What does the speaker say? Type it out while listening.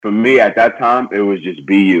for me at that time, it was just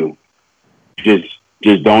be you. Just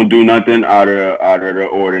don't do nothing out of the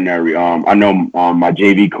ordinary. I know my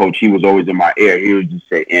JV coach, he was always in my ear. He would just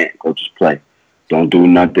say, "Ant, go just play. Don't do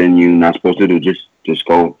nothing you're not supposed to do. Just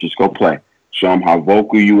go play. Show them how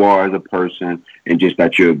vocal you are as a person, and just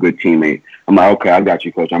that you're a good teammate." I'm like, okay, I got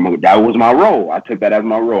you, coach. That was my role. I took that as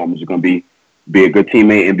my role. I'm just gonna be a good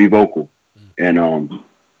teammate and be vocal.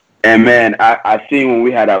 And man, I seen when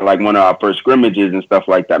we had one of our first scrimmages and stuff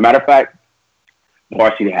like that. Matter of fact,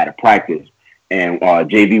 varsity had a practice. And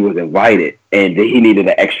JV was invited, and he needed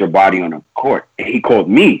an extra body on the court. And he called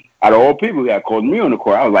me. Out of all people, he had called me on the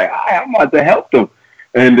court. I was like, "Hi, I'm about to help them."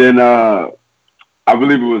 And then I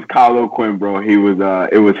believe it was Kyle O'Quinn, bro. It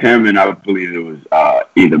was him, and I believe it was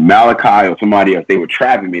either Malachi or somebody else. They were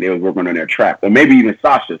trapping me. They was working on their trap, or maybe even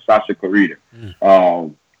Sasha Clarita.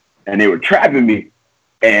 And they were trapping me,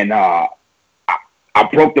 and I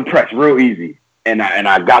broke the press real easy, and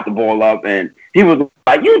I got the ball up, and he was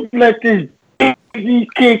like, "You let this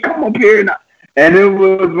kid come up here," and it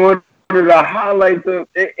was one of the highlights of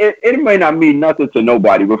it. It may not mean nothing to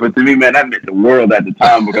nobody, but to me, man, that meant the world at the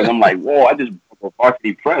time, because I'm like, whoa, I just broke a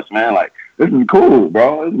varsity press, man. Like, this is cool,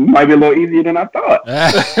 bro. It might be a little easier than I thought.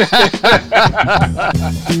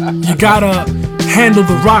 You gotta handle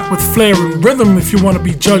the rock with flair and rhythm if you want to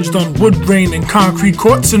be judged on wood grain and concrete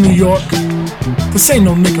courts in New York. This ain't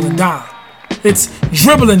no nickel and dime. It's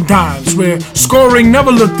dribbling dimes, where scoring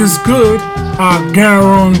never looked this good, I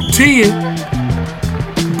guarantee it.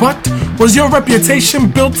 But was your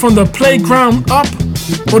reputation built from the playground up?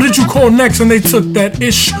 Or did you call next and they took that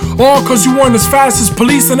ish? Or cause you weren't as fast as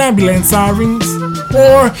police and ambulance sirens?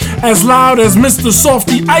 Or as loud as Mr.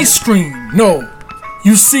 Softy Ice Cream? No.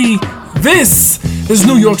 You see, this is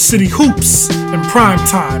New York City hoops in prime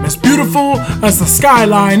time. As beautiful as the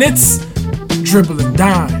skyline, it's dribbling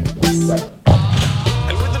dime.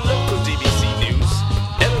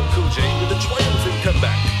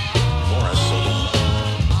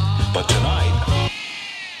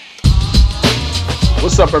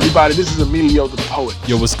 What's up, everybody? This is Emilio the Poet.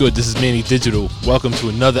 Yo, what's good? This is Manny Digital. Welcome to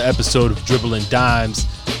another episode of Dribbling Dimes.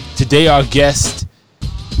 Today, our guest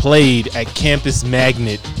played at Campus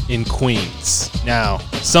Magnet in Queens. Now,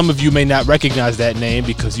 some of you may not recognize that name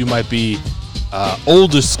because you might be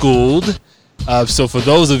older schooled. So for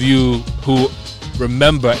those of you who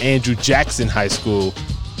remember Andrew Jackson High School,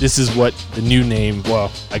 this is what the new name,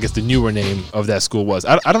 well, I guess the newer name of that school was.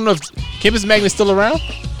 I don't know if Campus Magnet's still around?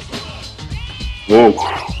 Whoa.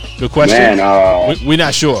 Good question. Man, we're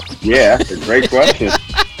not sure. Yeah, that's a great question. All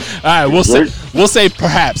right, we'll say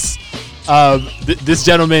perhaps. This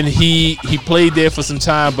gentleman, he played there for some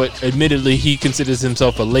time, but admittedly he considers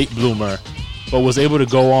himself a late bloomer, but was able to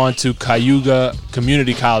go on to Cayuga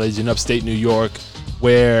Community College in upstate New York,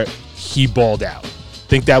 where he balled out. I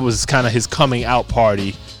think that was kind of his coming out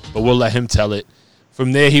party, but we'll let him tell it.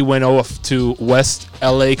 From there, he went off to West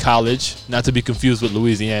LA College, not to be confused with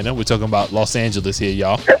Louisiana. We're talking about Los Angeles here,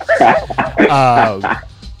 y'all.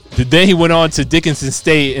 Then he went on to Dickinson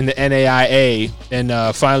State in the NAIA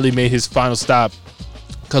and finally made his final stop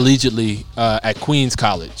collegiately at Queens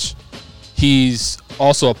College. He's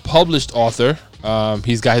also a published author.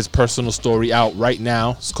 He's got his personal story out right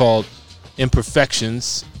now. It's called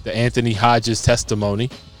Imperfections, the Anthony Hodges Testimony.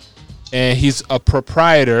 And he's a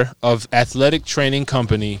proprietor of athletic training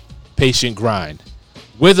company Patient Grind.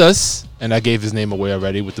 With us, and I gave his name away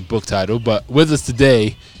already with the book title, but with us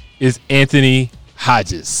today is Anthony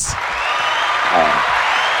Hodges.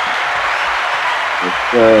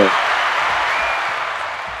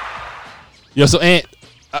 Yo, so Ant,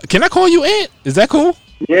 can I call you Ant? Is that cool?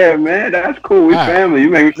 Yeah, man, that's cool. We family. You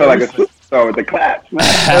make me feel like a superstar with the claps, man.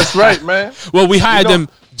 That's right, man. Well, we hired them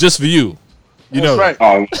just for you. You know, right.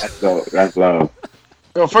 Oh, that's dope. That's love.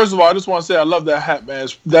 Yo, first of all, I just want to say I love that hat, man.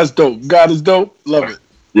 That's dope. God is dope. Love it.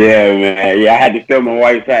 Yeah, man. Yeah, I had to steal my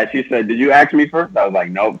wife's hat. She said, "Did you ask me first?" I was like,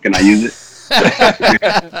 "Nope. Can I use it?"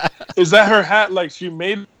 Is that her hat? Like she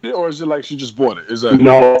made it, or is it like she just bought it? Is that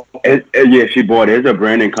no? Yeah, she bought it. It's a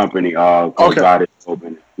branding company. Called God is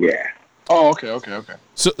Open. Yeah. Oh, okay.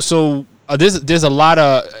 So there's a lot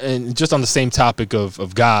of, and just on the same topic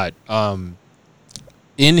of God.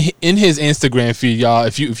 In his Instagram feed, y'all,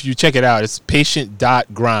 if you check it out, it's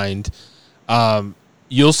patient.grind.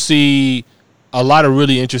 You'll see a lot of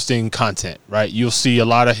really interesting content, right? You'll see a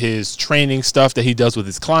lot of his training stuff that he does with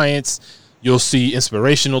his clients. You'll see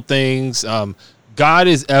inspirational things. God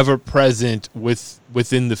is ever present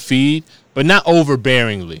within the feed, but not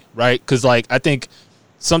overbearingly, right? Because I think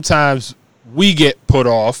sometimes we get put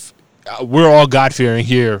off. We're all God-fearing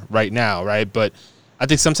here right now, right? But I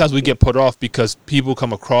think sometimes we get put off because people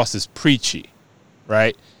come across as preachy,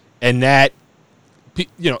 right? And that,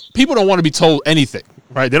 people don't want to be told anything,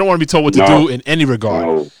 right? They don't want to be told what to do in any regard.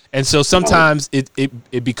 No. And so sometimes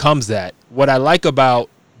it becomes that. What I like about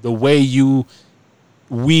the way you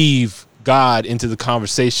weave God into the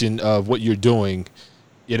conversation of what you're doing,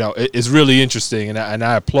 it's really interesting, and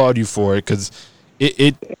I applaud you for it, because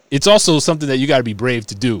it's also something that you got to be brave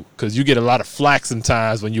to do, because you get a lot of flack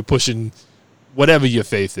sometimes when you're pushing whatever your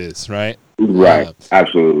faith is, right? Right,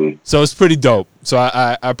 absolutely. So it's pretty dope. So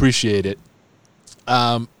I appreciate it.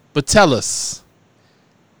 But tell us,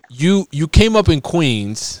 you came up in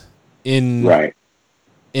Queens in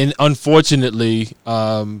unfortunately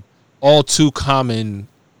all too common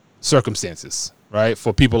circumstances, right,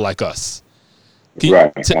 for people like us.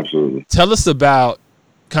 Absolutely. Tell us about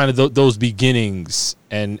kind of those beginnings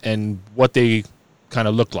and what they kind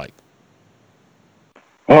of look like.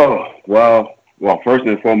 Oh, well, first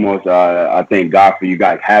and foremost, I thank God for you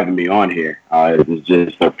guys having me on here. It's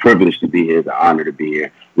just a privilege to be here. It's an honor to be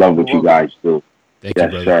here. Love what you guys do. Thank you,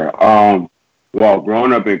 yes, sir. Well,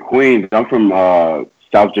 growing up in Queens, I'm from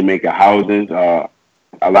South Jamaica Housing. A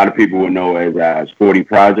lot of people would know it as 40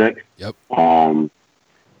 Project. Yep.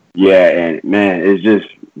 Yeah, and man, it's just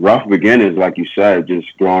rough beginnings, like you said,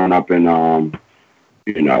 just growing up in,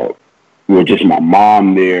 with just my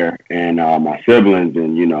mom there and my siblings,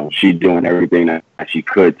 and she doing everything that she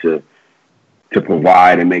could to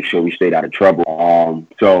provide and make sure we stayed out of trouble.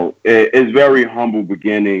 So it's very humble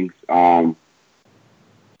beginnings, and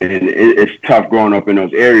it's tough growing up in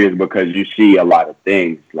those areas because you see a lot of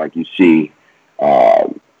things. Like you see,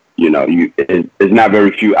 it's not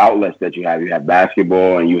very few outlets that you have. You have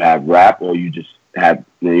basketball and you have rap, or you just have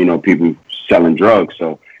people selling drugs.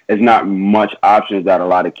 So it's not much options that a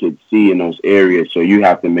lot of kids see in those areas. So you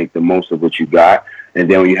have to make the most of what you got. And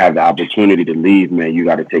then when you have the opportunity to leave, man, you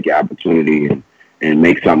got to take your opportunity and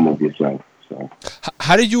make something of yourself. So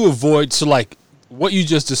how did you avoid, so like what you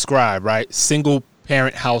just described, right? Single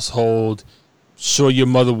parent household. Sure, your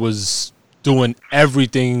mother was doing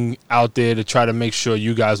everything out there to try to make sure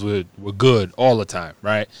you guys were good all the time,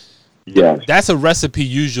 right? Yes. That's a recipe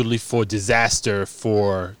usually for disaster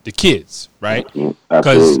for the kids, right?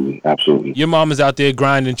 Absolutely. Your mom is out there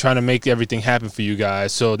grinding, trying to make everything happen for you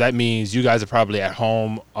guys. So that means you guys are probably at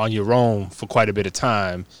home on your own for quite a bit of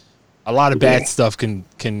time. A lot of bad stuff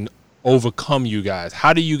can overcome you guys.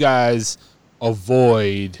 How do you guys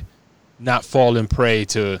avoid not falling prey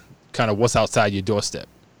to kind of what's outside your doorstep?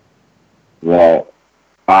 Well,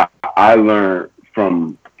 I learned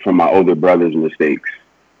from my older brother's mistakes.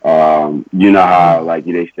 How, like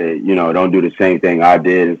they say, don't do the same thing I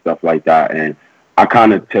did and stuff like that. And I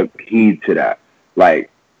kind of took heed to that. Like,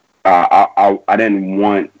 I didn't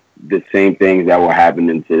want the same things that were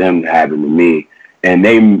happening to them to happen to me. And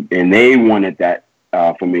they wanted that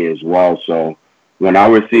for me as well. So when I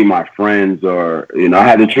would see my friends, or, I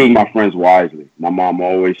had to choose my friends wisely. My mom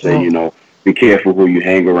always said, be careful who you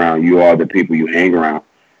hang around. You are the people you hang around.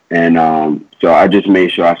 And so I just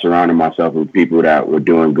made sure I surrounded myself with people that were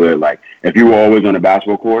doing good. Like, if you were always on the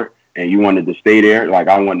basketball court and you wanted to stay there, like,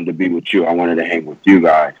 I wanted to be with you. I wanted to hang with you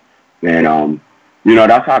guys. And,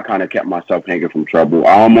 that's how I kind of kept myself hanging from trouble.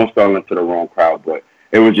 I almost fell into the wrong crowd, but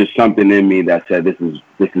it was just something in me that said, this is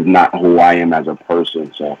not who I am as a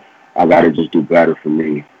person. So I got to just do better for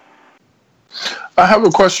me. I have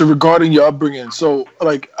a question regarding your upbringing. So,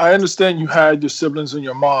 like, I understand you had your siblings and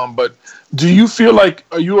your mom, but do you feel like,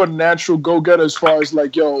 are you a natural go-getter as far as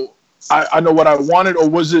like, I know what I wanted, or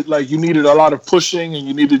was it like you needed a lot of pushing and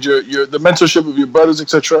you needed the mentorship of your brothers,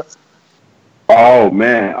 etc.? Oh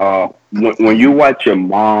man, when you watch your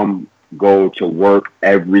mom go to work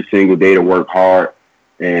every single day to work hard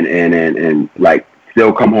and like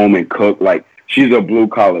still come home and cook, like, she's a blue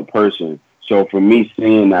collar person. So for me,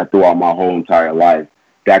 seeing that throughout my whole entire life,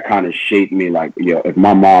 that kind of shaped me. Like, if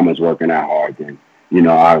my mom is working that hard, then,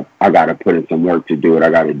 I got to put in some work to do what I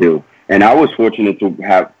got to do. And I was fortunate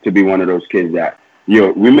to be one of those kids that,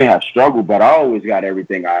 we may have struggled, but I always got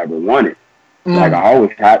everything I ever wanted. Like, I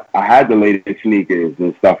had the latest sneakers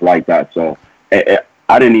and stuff like that. So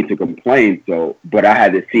I didn't need to complain. So, but I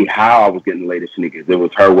had to see how I was getting the latest sneakers. It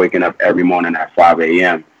was her waking up every morning at 5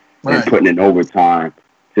 a.m. and putting in overtime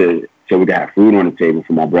so we could have food on the table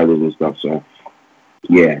for my brothers and stuff. So,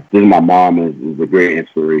 yeah, my mom is a great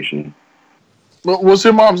inspiration. What's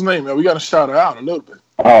your mom's name, man? We got to shout her out a little bit.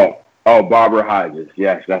 Oh, Barbara Hodges.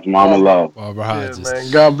 Yes, that's Mama Love. Barbara Hodges. Yeah,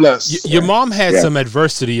 man. God bless. Your mom had some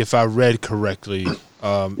adversity, if I read correctly.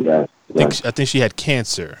 Yes. I think she had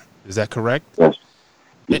cancer. Is that correct?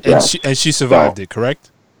 Yes. And she survived it,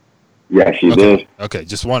 correct? Yeah, she did. Okay,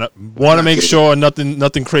 just want to make sure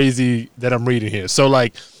nothing crazy that I'm reading here. So,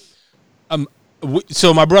 like,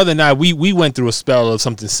 So my brother and I, we went through a spell of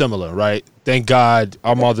something similar, right? Thank God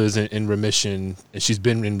our mother's in remission, and she's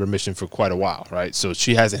been in remission for quite a while, right? So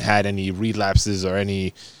she hasn't had any relapses or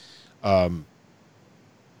any,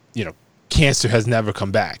 cancer has never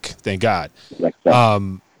come back. Thank God.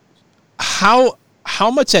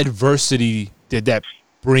 How much adversity did that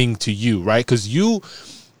bring to you, right? Because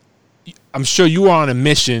I'm sure you were on a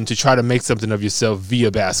mission to try to make something of yourself via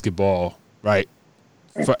basketball, right?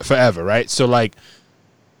 Forever, right? So, like,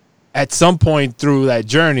 at some point through that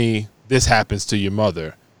journey, this happens to your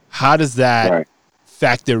mother. How does that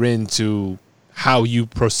factor into how you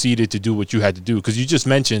proceeded to do what you had to do? Because you just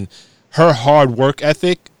mentioned her hard work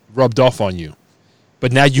ethic rubbed off on you.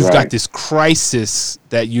 But now you've got this crisis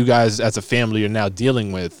that you guys as a family are now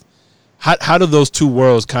dealing with. How do those two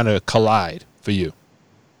worlds kind of collide for you?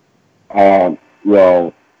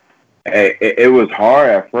 Well, it was hard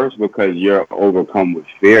at first because you're overcome with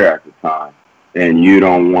fear at the time, and you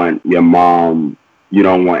don't want your mom, you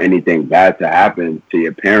don't want anything bad to happen to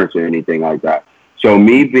your parents or anything like that. So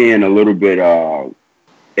me being a little bit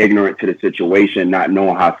ignorant to the situation, not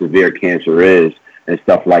knowing how severe cancer is and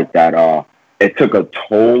stuff like that, it took a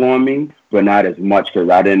toll on me, but not as much because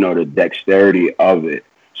I didn't know the dexterity of it.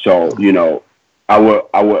 So, I would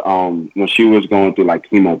when she was going through like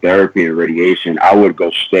chemotherapy and radiation, I would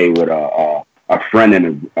go stay with a friend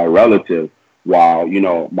and a relative while,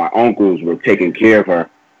 my uncles were taking care of her.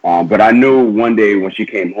 But I knew one day when she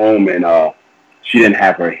came home and she didn't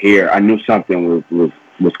have her hair, I knew something was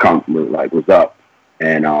up.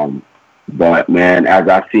 And but man, as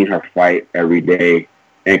I seen her fight every day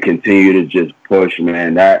and continue to just push,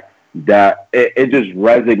 man, it just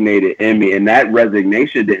resonated in me. And that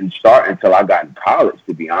resignation didn't start until I got in college,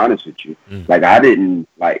 to be honest with you. Like, I didn't,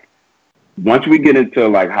 like, once we get into,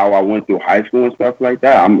 like, how I went through high school and stuff like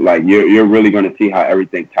that, I'm like, you're really going to see how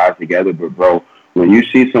everything ties together. But, bro, when you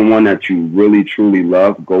see someone that you really, truly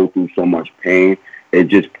love go through so much pain, it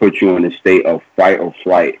just puts you in a state of fight or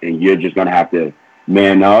flight. And you're just going to have to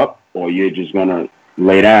man up or you're just going to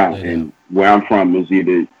lay down. And where I'm from is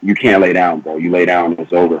either you can't lay down, bro. You lay down,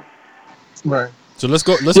 it's over. Right. So let's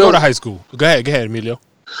go to high school. Go ahead, Emilio.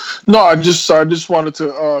 No, I just wanted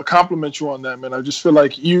to compliment you on that, man. I just feel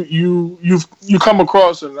like you come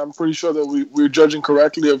across, and I'm pretty sure that we're judging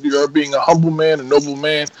correctly of you being a humble man, a noble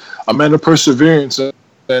man, a man of perseverance, and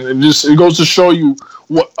it goes to show you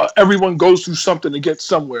what everyone goes through something to get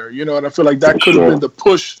somewhere, And I feel like that could have been the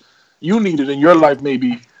push you needed in your life,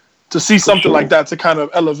 maybe, to see something like that to kind of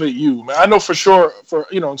elevate you, man. I know for sure.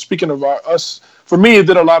 Speaking of us. For me, it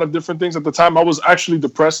did a lot of different things. At the time, I was actually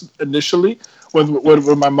depressed initially with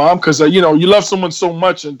my mom because, you love someone so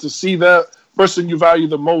much, and to see that person you value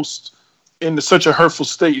the most in such a hurtful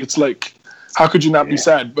state, it's like, how could you not be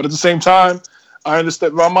sad? But at the same time, I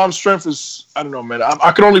understand my mom's strength is, I don't know, man.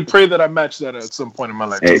 I could only pray that I match that at some point in my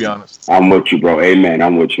life, to be honest. I'm with you, bro. Amen.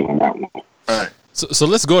 I'm with you on that one. All right. So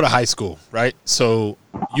let's go to high school, right? So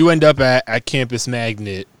you end up at Campus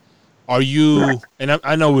Magnet. Are you, and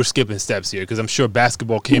I know we're skipping steps here because I'm sure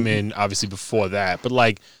basketball came in obviously before that, but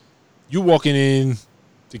like you walking in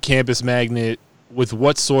to Campus Magnet with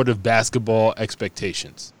what sort of basketball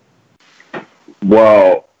expectations?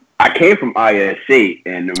 Well, I came from ISC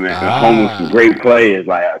and home with some great players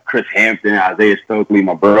like Chris Hampton, Isaiah Stokely,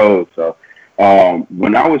 my bros. So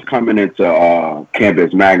when I was coming into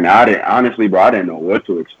Campus Magnet, I didn't know what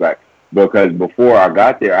to expect. Because before I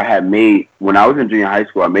got there, when I was in junior high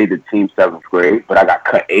school, I made the team 7th grade, but I got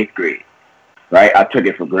cut 8th grade, right? I took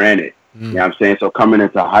it for granted. You know what I'm saying? So coming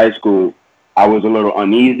into high school, I was a little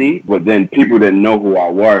uneasy, but then people didn't know who I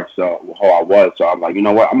was. So I'm like, you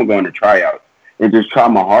know what? I'm going to go in the tryouts and just try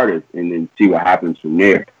my hardest and then see what happens from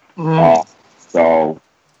there. So,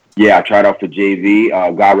 yeah, I tried out for JV.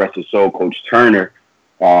 God rest his soul, Coach Turner,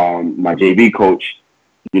 my JV coach.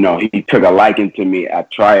 He took a liking to me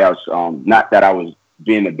at tryouts. Not that I was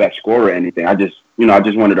being the best scorer or anything. I just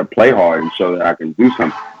wanted to play hard and show that I can do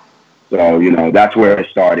something. So, that's where it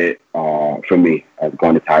started for me as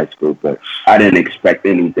going to high school. But I didn't expect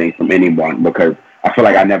anything from anyone because I feel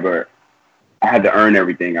like I had to earn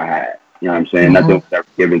everything I had. You know what I'm saying? Nothing was ever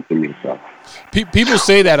given to me. So people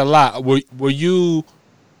say that a lot. Were you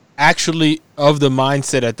actually of the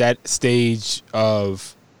mindset at that stage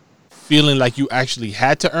of feeling like you actually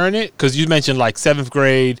had to earn it? Because you mentioned like 7th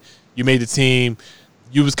grade, you made the team.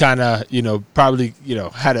 You was kind of, probably,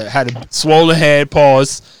 had a swollen head,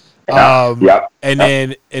 pause. And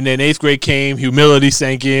then 8th grade came, humility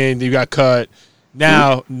sank in, you got cut.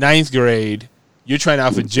 Now, 9th grade, you're trying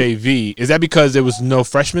out for JV. Is that because there was no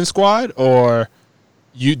freshman squad or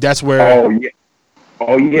that's where?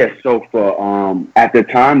 Oh yeah, so for at the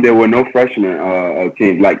time there were no freshman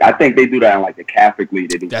teams. Like I think they do that in like the Catholic League.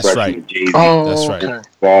 They do That's freshman right. JV, That's right. Okay.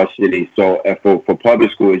 varsity. So for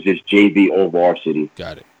public school it's just JV or varsity.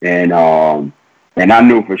 Got it. And I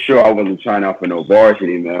knew for sure I wasn't trying out for no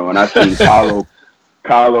varsity, man. When I seen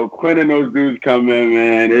Carlo Quinn and those dudes come in,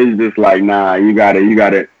 man, it's just like, nah, you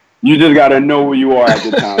just gotta know where you are at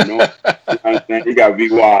the time. You know what I'm saying? You gotta be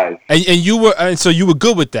wise. And so you were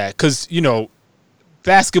good with that because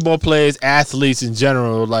basketball players, athletes in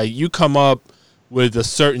general, like you come up with a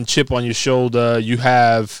certain chip on your shoulder. You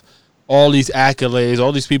have all these accolades,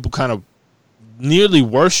 all these people kind of nearly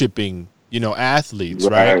worshiping, athletes,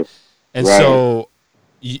 right? And so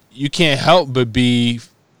you can't help but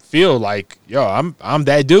feel like, yo, I'm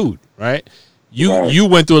that dude, right? You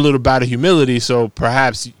went through a little bout of humility, so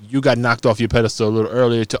perhaps you got knocked off your pedestal a little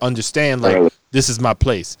earlier to understand, like, this is my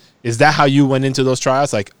place. Is that how you went into those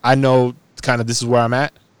trials? Like, I know kind of this is where I'm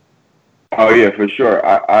at? Oh yeah, for sure.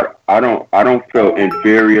 I don't feel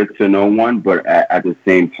inferior to no one, but at the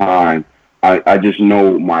same time, I just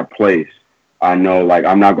know my place. I know, like,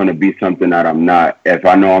 I'm not going to be something that I'm not. If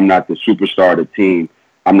I know I'm not the superstar of the team,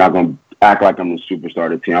 I'm not going to act like I'm the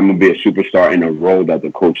superstar of the team. I'm going to be a superstar in a role that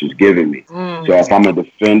the coach is giving me. So if I'm a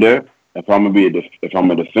defender, I'm going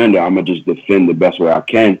to just defend the best way I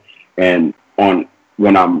can. And when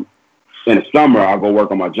I'm in the summer, I'll go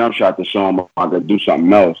work on my jump shot to show them I can do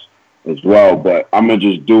something else as well. But I'm going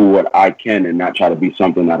to just do what I can and not try to be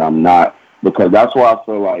something that I'm not. Because that's why I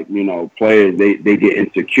feel like, players, they get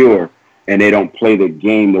insecure and they don't play the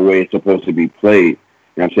game the way it's supposed to be played.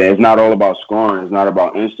 You know what I'm saying? It's not all about scoring. It's not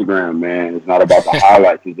about Instagram, man. It's not about the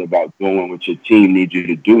highlights. It's about doing what your team needs you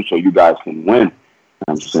to do so you guys can win. You know what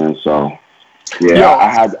I'm saying? So, yeah,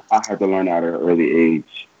 I had to learn that at an early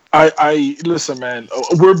age. I listen, man.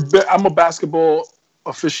 I'm a basketball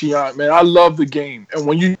aficionado, man. I love the game, and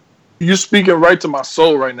when you're speaking right to my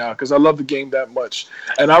soul right now because I love the game that much,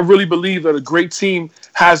 and I really believe that a great team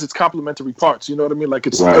has its complementary parts. You know what I mean? Like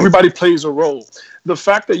everybody plays a role. The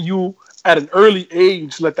fact that you at an early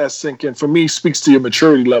age let that sink in for me speaks to your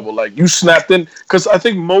maturity level. Like you snapped in because I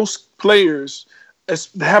think most players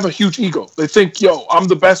they have a huge ego. They think, yo, I'm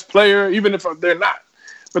the best player, even if they're not.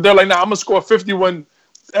 But they're like, nah, I'm gonna score 50 when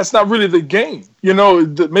that's not really the game.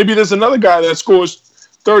 Maybe there's another guy that scores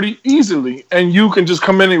 30 easily and you can just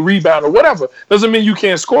come in and rebound or whatever. Doesn't mean you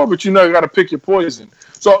can't score, but you got to pick your poison.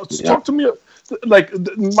 So talk to me. Like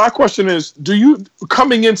my question is, do you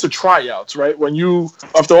coming into tryouts, right? When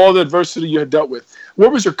after all the adversity you had dealt with,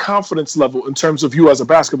 what was your confidence level in terms of you as a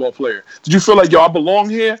basketball player? Did you feel like, yo, I belong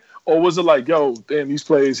here? Or was it like, yo, damn, these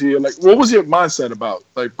players here? Like, what was your mindset about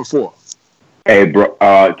like before? Hey, bro,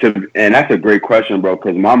 and that's a great question, bro,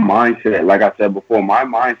 because my mindset, like I said before, my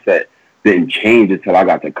mindset didn't change until I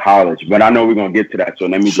got to college. But I know we're going to get to that, so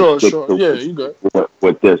let me just stick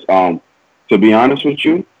with this. To be honest with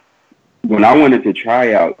you, when I went into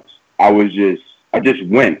tryouts, I just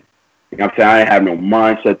went. You know what I'm saying? I didn't have no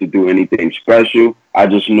mindset to do anything special. I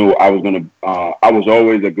just knew I was going to I was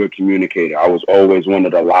always a good communicator. I was always one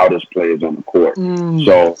of the loudest players on the court.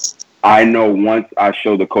 So I know once I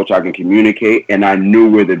showed the coach I can communicate and I knew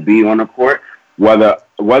where to be on the court, whether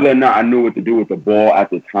or not I knew what to do with the ball at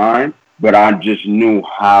the time, but I just knew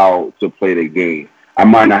how to play the game. I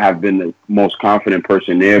might not have been the most confident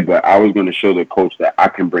person there, but I was going to show the coach that I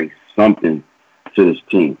can bring something to this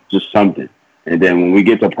team, just something. And then when we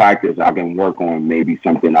get to practice, I can work on maybe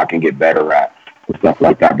something I can get better at and stuff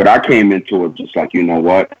like that. But I came into it just like, you know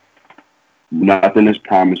what? Nothing is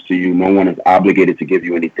promised to you. No one is obligated to give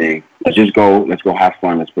you anything. Let's go have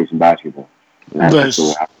fun. Let's play some basketball. And that's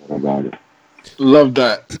what I feel about it. Love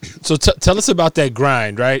that. So tell us about that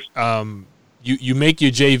grind, right? You make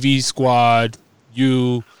your JV squad.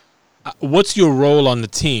 What's your role on the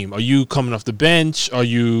team? Are you coming off the bench? Are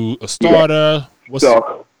you a starter?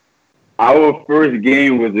 So our first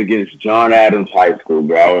game was against John Adams High School,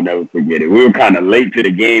 bro. I will never forget it. We were kind of late to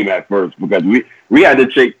the game at first because we had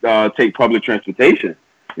to take public transportation.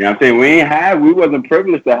 You know what I'm saying? We wasn't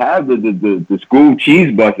privileged to have the school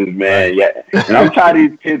cheese buses, man. Yeah. And I'm tired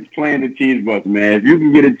of these kids playing the cheese bus, man. If you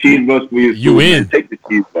can get a cheese bus for your school, man, take the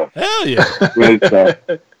cheese bus. Hell yeah.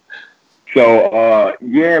 So,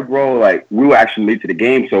 bro, like, we were actually late to the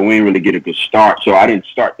game, so we didn't really get a good start. So I didn't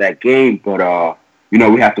start that game, but, we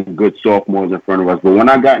had some good sophomores in front of us. But when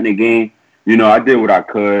I got in the game, I did what I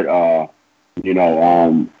could.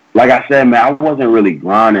 Like I said, man, I wasn't really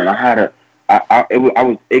grinding. I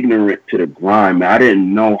was ignorant to the grind, man. I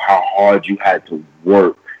didn't know how hard you had to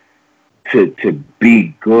work to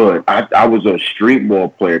be good. I was a street ball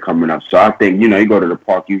player coming up, so I think, you go to the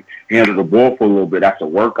park, you handle the ball for a little bit, that's a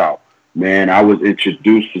workout. man, I was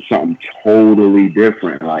introduced to something totally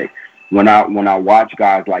different. Like when I watch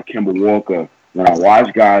guys like Kemba Walker, when I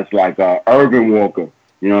watch guys like Irvin Walker,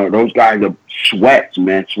 you know, those guys are sweat,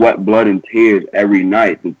 blood, and tears every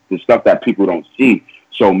night. The stuff that people don't see.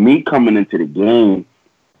 So me coming into the game,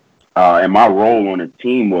 and my role on the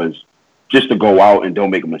team was just to go out and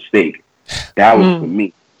don't make a mistake. That was for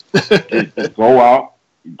me. Just go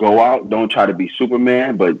out, don't try to be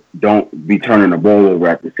Superman, but don't be turning the ball over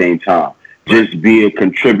at the same time. Just be a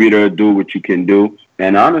contributor, do what you can do.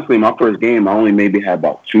 And honestly, my first game, I only maybe had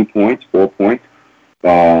about 2 points, 4 points.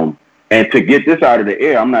 And to get this out of the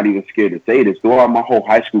air, I'm not even scared to say this. Throughout my whole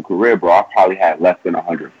high school career, bro, I probably had less than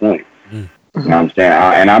 100 points. You know what I'm saying?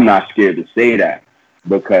 And I'm not scared to say that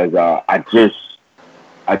because I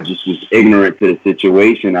just was ignorant to the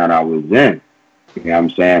situation that I was in. You know what I'm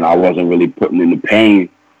saying? I wasn't really putting in the pain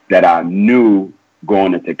that I knew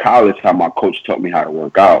going into college, how my coach taught me how to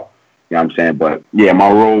work out. You know what I'm saying? But, yeah,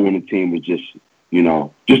 my role in the team was just, you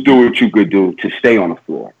know, just do what you could do to stay on the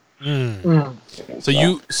floor. So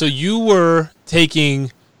you were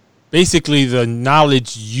taking basically the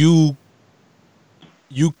knowledge you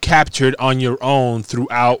captured on your own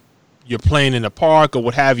throughout your playing in the park or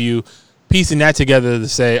what have you, piecing that together to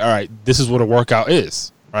say, all right, this is what a workout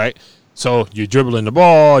is, right? So you're dribbling the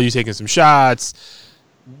ball, you're taking some shots.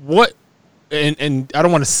 What, and I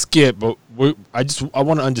don't want to skip, but I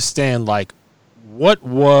want to understand, like, what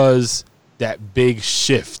was that big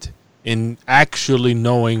shift in actually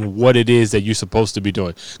knowing what it is that you're supposed to be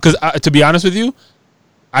doing? Because to be honest with you,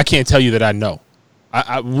 I can't tell you that I know.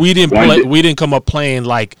 We didn't come up playing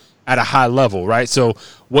like at a high level, right? So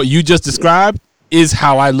what you just described is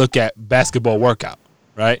how I look at basketball workout,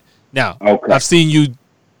 right? Now, okay. I've seen you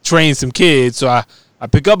train some kids, so I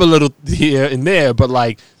pick up a little here and there, but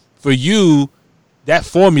like for you, that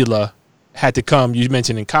formula had to come, you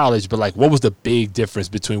mentioned in college, but like what was the big difference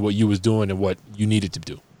between what you was doing and what you needed to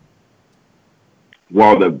do?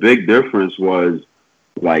 Well, the big difference was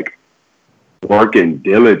like working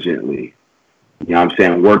diligently. You know what I'm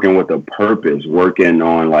saying? Working with a purpose, working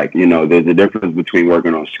on like, you know, there's a difference between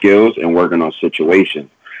working on skills and working on situations.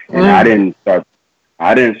 And I didn't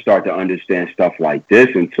start to understand stuff like this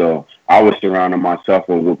until I was surrounding myself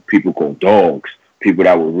with what people call dogs, people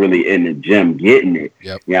that were really in the gym getting it.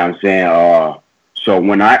 Yep. You know what I'm saying? So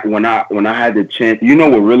when I had the chance, you know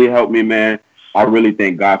what really helped me, man? I really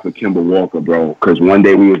thank God for Kemba Walker, bro, because one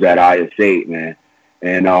day we was at IS8, man,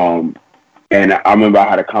 and I remember I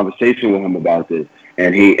had a conversation with him about this,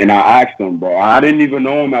 and I asked him, bro, I didn't even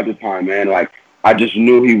know him at the time, man, like, I just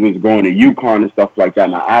knew he was going to UConn and stuff like that,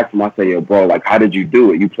 and I asked him, I said, yo, bro, like, how did you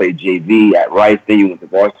do it? You played JV at Rice, then you went to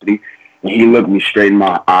varsity, and he looked me straight in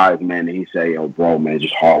my eyes, man, and he said, yo, bro, man,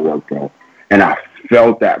 just hard work, bro, and I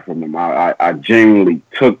felt that from him. I genuinely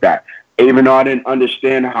took that. Even though I didn't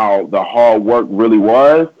understand how the hard work really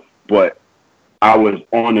was, but I was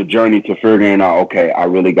on a journey to figuring out, okay, I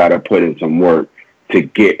really got to put in some work to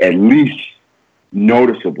get at least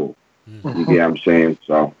noticeable. You get what I'm saying?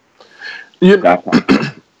 So, that's how.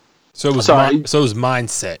 So it was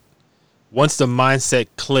mindset. Once the mindset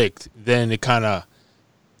clicked, then it kind of,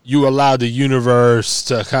 you allowed the universe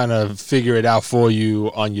to kind of figure it out for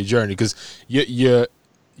you on your journey. Because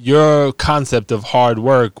your concept of hard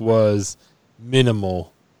work was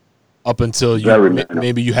minimal up until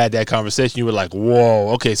maybe you had that conversation. You were like, whoa,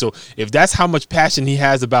 okay, so if that's how much passion he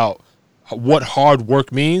has about what hard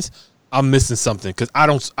work means, I'm missing something because I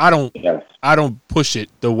don't push it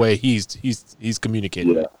the way he's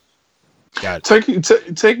communicating. Yeah. Got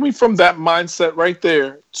it. Take me from that mindset right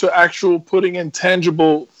there to actual putting in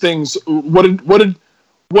tangible things.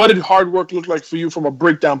 What did hard work look like for you from a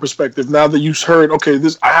breakdown perspective? Now that you've heard, okay,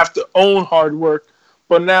 I have to own hard work,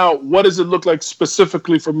 but now what does it look like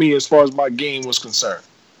specifically for me as far as my game was concerned?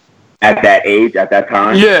 At that age, at that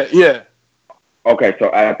time? Yeah. Okay,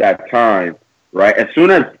 so at that time, right, as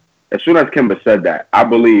soon as Kemba said that, I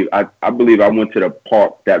believe I went to the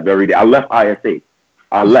park that very day. I left ISA.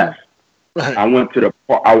 I left. Right. I went to the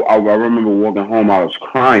park. I remember walking home, I was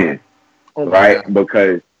crying, right,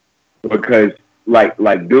 because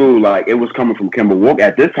like dude, like it was coming from Kemba Walker.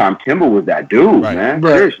 At this time, Kemba was that dude, man.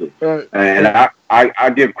 Right. Seriously. Right. And I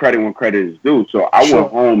give credit when credit is due. So I went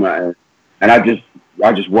home and I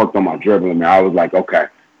just worked on my dribbling, man. I was like, okay.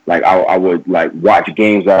 Like I would like watch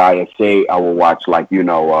games at ISA. I would watch like, you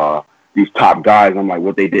know, these top guys. I'm like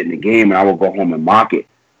what they did in the game, and I would go home and mock it.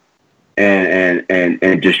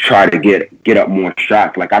 And just try to get up more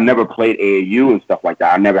shots. Like I never played AAU and stuff like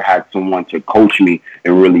that. I never had someone to coach me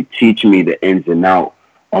and really teach me the ins and outs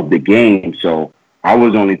of the game. So I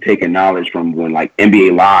was only taking knowledge from when like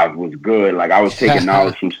NBA Live was good. Like I was taking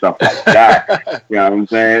knowledge from stuff like that. You know what I'm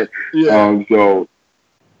saying? Yeah. So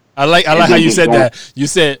I like how you said that. You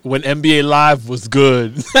said when NBA Live was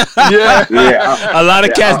good. Yeah. A lot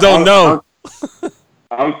of cats don't know.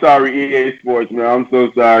 I'm sorry, EA Sports, man. I'm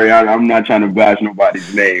so sorry. I'm not trying to bash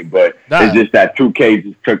nobody's name, but it's just that 2K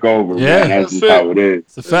just took over. Yeah, man. That's just how it is.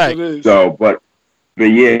 It's a fact. So, but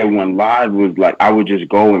yeah, when Live was like, I would just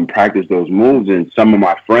go and practice those moves, and some of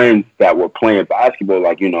my friends that were playing basketball,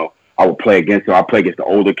 like, you know, I would play against them. I play against the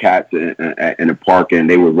older cats in the park, and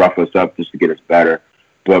they would rough us up just to get us better.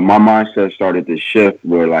 But my mindset started to shift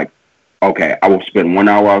where, like, okay, I will spend 1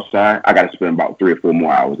 hour outside. I got to spend about 3 or 4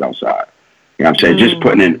 more hours outside. You know what I'm saying? Just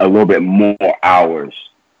putting in a little bit more hours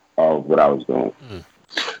of what I was doing.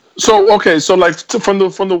 So, okay, so like from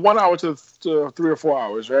the 1 hour to 3 or 4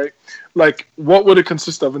 hours, right? Like, what would it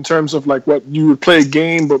consist of in terms of like what you would play a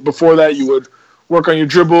game, but before that you would work on your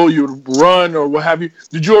dribble, you would run, or what have you?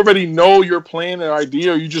 Did you already know your plan and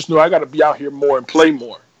idea, or you just knew I got to be out here more and play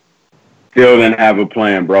more? Still didn't have a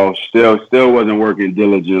plan, bro. Still wasn't working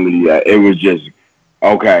diligently yet. It was just,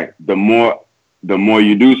 okay, the more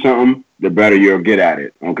you do something, the better you'll get at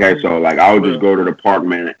it. Okay, so like I would just go to the park,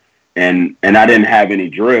 man, and I didn't have any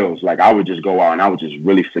drills. Like I would just go out and I would just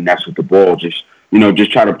really finesse with the ball, just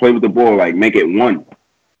try to play with the ball, like make it one.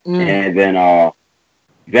 And then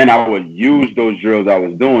I would use those drills I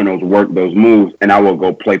was doing, those moves, and I would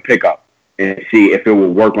go play pickup and see if it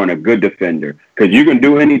would work on a good defender. Because you can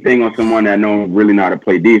do anything on someone that don't really know how to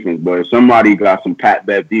play defense, but if somebody got some Pat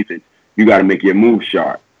Bev defense, you got to make your move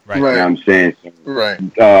sharp. Right. You know what I'm saying?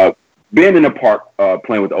 Right. Being in the park,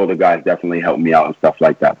 playing with the older guys definitely helped me out and stuff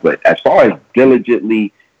like that. But as far as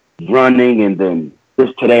diligently running and then this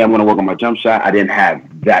today I'm going to work on my jump shot, I didn't have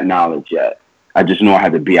that knowledge yet. I just know I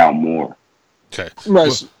had to be out more. Okay.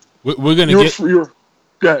 Right. We're going to get...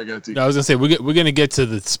 Go ahead, No, I was going to say, we're going to get to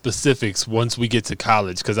the specifics once we get to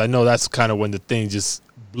college, because I know that's kind of when the thing just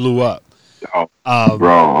blew up.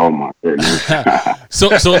 Oh my goodness. So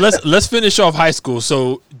let's finish off high school.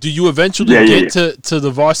 So do you eventually get to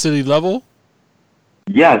the varsity level?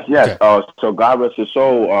 Yes. Okay. So God rest his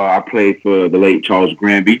soul, I played for the late Charles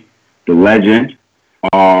Granby, the legend.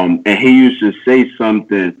 And he used to say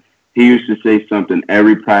something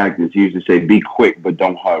every practice. He used to say, "Be quick, but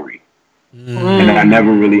don't hurry." And I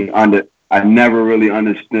never really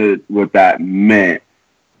understood what that meant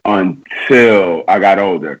until I got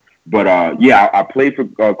older. But I played for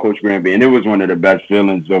Coach Granby, and it was one of the best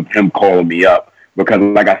feelings of him calling me up because,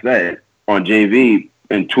 like I said, on JV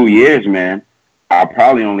in 2 years, man, I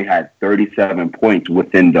probably only had 37 points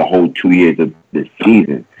within the whole 2 years of this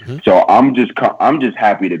season. So I'm just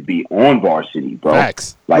happy to be on varsity, bro.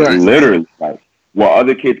 Facts. Literally, like while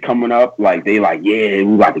other kids coming up, like they like, yeah,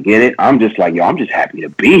 we about to get it. I'm just like, yo, I'm just happy to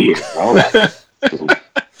be here, bro. Like,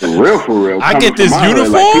 for real. I get this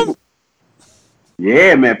uniform.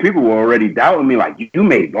 Yeah, man, people were already doubting me. Like, you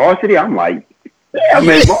made varsity? I'm like, yeah, I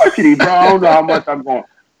made varsity, bro. I don't know how much I'm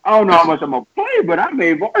gonna play, but I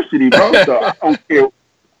made varsity, bro. So I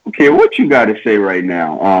don't care what you got to say right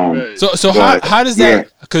now. How does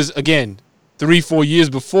that? Because again, 3-4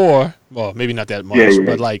 years before, well, maybe not that much,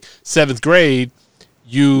 but like 7th grade,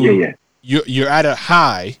 you're at a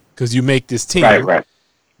high because you make this team. Right.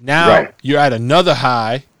 Now you're at another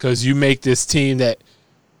high because you make this team that.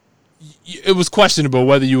 It was questionable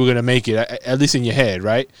whether you were going to make it, at least in your head,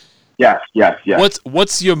 right? Yes.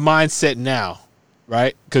 What's your mindset now,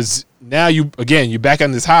 right? Because now you're back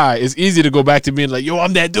on this high. It's easy to go back to being like, yo,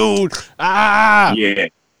 I'm that dude. Yeah.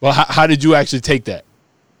 Well, how did you actually take that?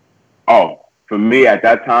 Oh, for me at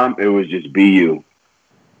that time, it was just be you.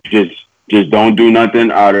 Just don't do nothing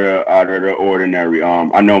out of the ordinary.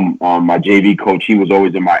 I know my JV coach, he was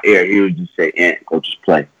always in my ear. He would just say, "Ant, go just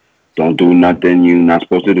play. Don't do nothing you're not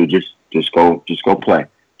supposed to do. Just go play.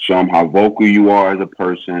 Show them how vocal you are as a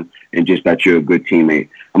person and just that you're a good teammate."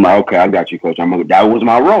 I'm like, okay, I got you, coach. That was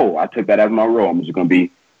my role. I took that as my role. I'm just going to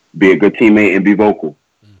be a good teammate and be vocal.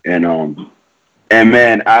 And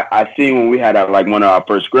man, I seen when we had one of our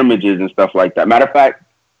first scrimmages and stuff like that. Matter of fact,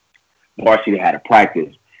 varsity had a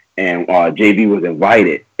practice and JV was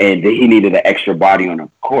invited and he needed an extra body on the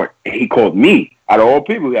court. And he called me. Out of all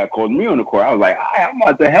people, he had called me on the court. I was like, I'm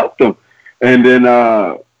about to help them. And then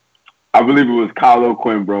I believe it was Kyle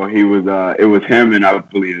O'Quinn, bro. It was him, and I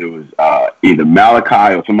believe it was either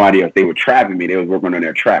Malachi or somebody else. They were trapping me. They was working on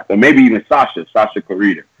their trap. Or maybe even Sasha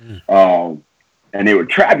Clarita. And they were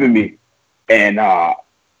trapping me. And I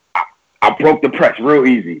broke the press real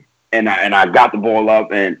easy. And I got the ball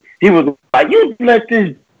up, and he was like, "You let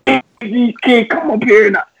this kid come up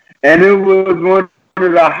here." And it was one of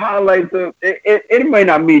of the highlights of it may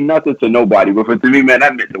not mean nothing to nobody, but to me, man,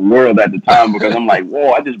 that meant the world at the time because I'm like,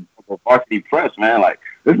 whoa, I just broke a varsity press, man. Like,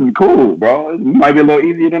 this is cool, bro. It might be a little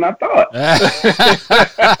easier than I thought.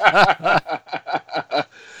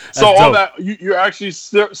 So all that you're actually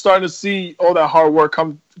starting to see all that hard work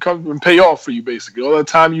come and pay off for you, basically. All the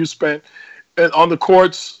time you spent on the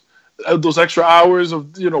courts, those extra hours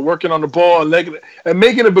of working on the ball and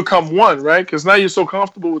making it become one, right? Because now you're so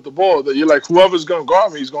comfortable with the ball that you're like, whoever's gonna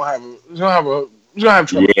guard me, he's gonna have trouble.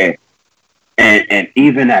 Yeah, and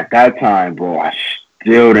even at that time, bro, I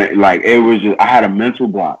still didn't like. It was just I had a mental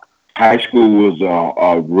block. High school was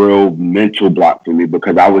a real mental block for me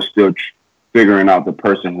because I was still figuring out the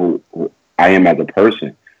person who I am as a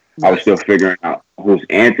person. I was still figuring out who's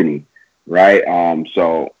Anthony, right?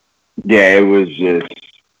 So yeah, it was just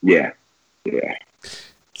yeah.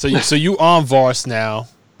 So you on Vars now?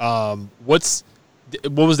 What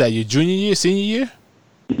was that? Your junior year, senior year?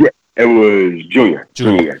 Yeah, it was junior.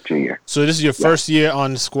 So this is your first year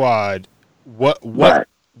on the squad. What? Right.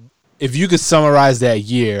 If you could summarize that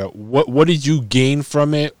year, what did you gain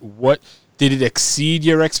from it? What did it exceed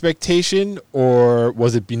your expectation, or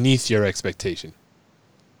was it beneath your expectation?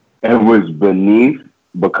 It was beneath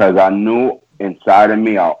because I knew inside of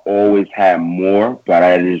me I always had more, but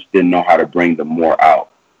I just didn't know how to bring the more out.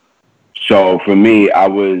 So for me, I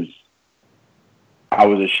was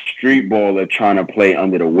a street baller trying to play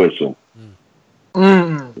under the whistle.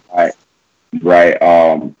 Right.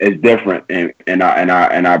 It's different, and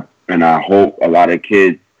I hope a lot of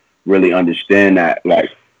kids really understand that. Like,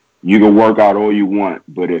 you can work out all you want,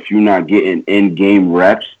 but if you're not getting in-game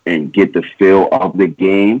reps and get the feel of the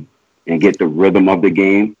game and get the rhythm of the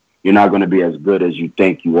game, you're not going to be as good as you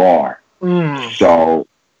think you are. So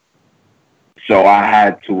I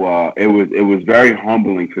had to. It was very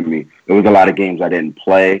humbling for me. There was a lot of games I didn't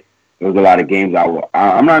play. There was a lot of games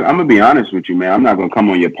I'm gonna be honest with you, man. I'm not gonna come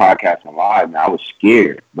on your podcast and lie, man. I was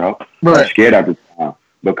scared, bro. Right. I was scared at the time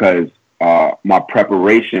because my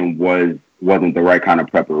preparation wasn't the right kind of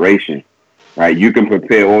preparation. Right? You can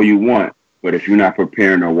prepare all you want, but if you're not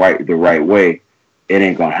preparing the right way, it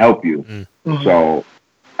ain't gonna help you. Mm-hmm. So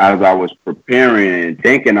as I was preparing and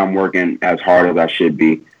thinking I'm working as hard as I should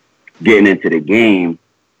be, getting into the game,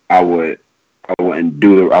 I wouldn't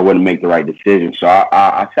make the right decision. So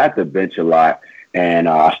I sat the bench a lot, and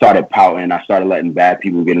I started pouting. I started letting bad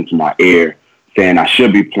people get into my ear, saying I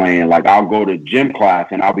should be playing. Like, I'll go to gym class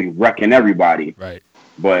and I'll be wrecking everybody. Right.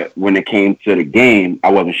 But when it came to the game, I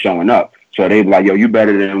wasn't showing up. So they'd be like, yo, you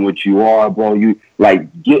better than what you are, bro. You,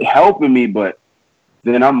 like, get helping me. But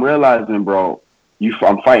then I'm realizing, bro,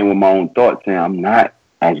 I'm fighting with my own thoughts, and I'm not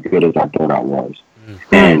as good as I thought I was.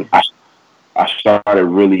 Mm-hmm. And I started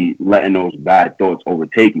really letting those bad thoughts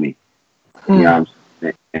overtake me. You know what I'm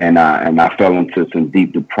saying? And I fell into some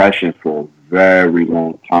deep depression for a very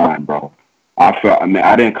long time, bro.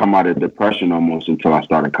 I didn't come out of depression almost until I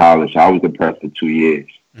started college. I was depressed for 2 years.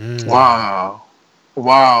 Wow.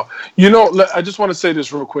 I just want to say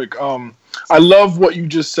this real quick. I love what you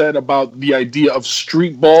just said about the idea of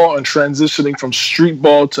street ball and transitioning from street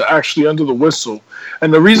ball to actually under the whistle.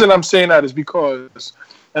 And the reason I'm saying that is because,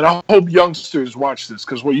 and I hope youngsters watch this,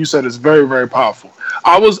 because what you said is very, very powerful.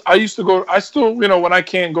 I used to go, I still, when I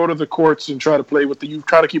can, go to the courts and try to play with the youth,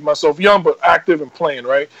 try to keep myself young, but active and playing,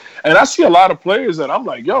 right? And I see a lot of players that I'm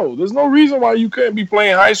like, yo, there's no reason why you can't be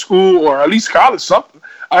playing high school or at least college, something.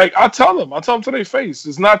 I tell them to their face.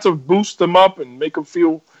 It's not to boost them up and make them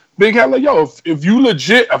feel big head. Like, yo, if you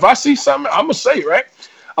legit, if I see something, I'm going to say it, right?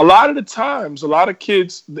 A lot of the times, a lot of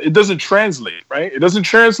kids, it doesn't translate, right? It doesn't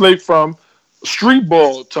translate from street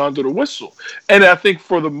ball to under the whistle. And I think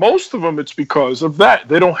for the most of them, it's because of that.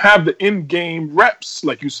 They don't have the in-game reps,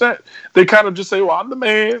 like you said. They kind of just say, well, I'm the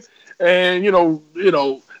man, and,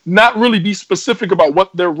 not really be specific about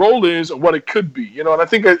what their role is or what it could be, and I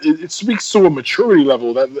think it speaks to a maturity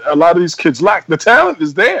level that a lot of these kids lack. The talent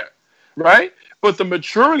is there, right? But the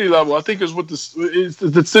maturity level, I think, is what is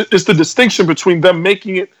the distinction between them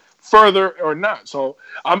making it further or not. So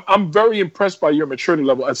I'm very impressed by your maturity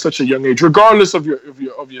level at such a young age, regardless of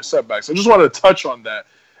your setbacks. I just wanted to touch on that,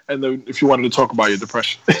 and then if you wanted to talk about your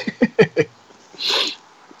depression.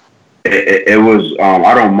 It was,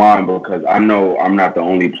 I don't mind because I know I'm not the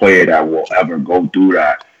only player that will ever go through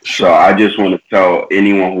that. So I just want to tell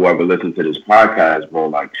anyone who ever listens to this podcast, bro,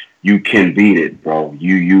 like, you can beat it, bro.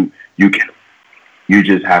 You can. You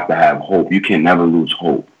just have to have hope. You can never lose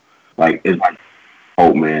hope. Like, it's like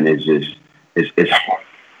hope, man. It's hard.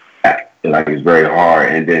 Like, it's very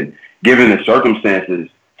hard. And then given the circumstances,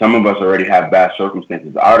 some of us already have bad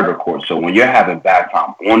circumstances out of the court. So when you're having bad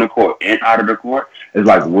time on the court and out of the court, it's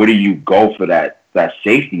like, where do you go for that that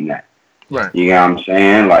safety net. Right. You know what I'm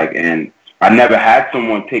saying? Like, and I never had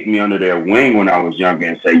someone take me under their wing when I was younger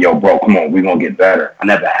and say, yo, bro, come on, we're going to get better. I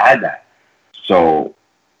never had that. So,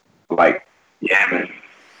 like, yeah, man,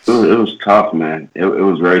 it was tough, man. It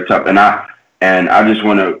was very tough. And I just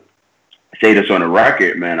want to say this on the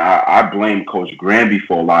record, man. I blame Coach Granby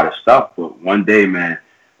for a lot of stuff, but one day, man,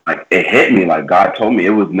 like, it hit me. Like, God told me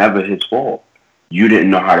it was never his fault. You didn't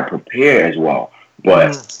know how to prepare as well.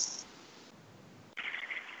 But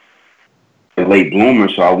a late bloomer,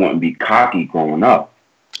 so I wouldn't be cocky growing up.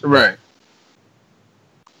 Right.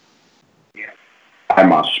 I had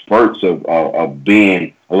my spurts of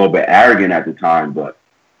being a little bit arrogant at the time, but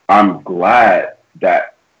I'm glad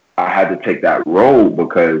that I had to take that road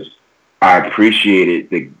because I appreciated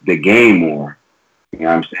the game more. You know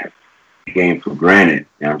what I'm saying? The game for granted.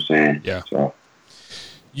 You know what I'm saying? Yeah. So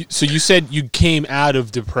you said you came out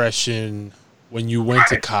of depression when you went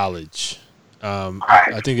to college.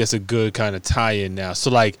 I think that's a good kind of tie-in now.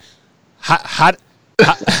 So, like, how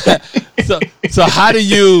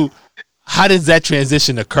does that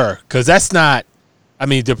transition occur? Because that's not, I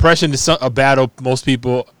mean, depression is a battle most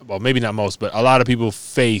people, well, maybe not most, but a lot of people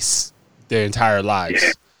face their entire lives.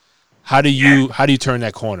 Yeah. How do you turn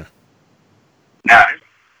that corner? Now,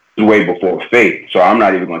 way before faith, so I'm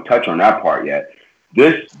not even going to touch on that part yet.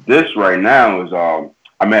 This right now is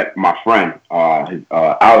I met my friend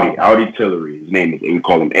Audi Tillery. His name is, we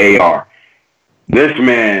call him AR. This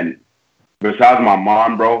man, besides my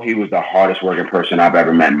mom, bro, he was the hardest working person I've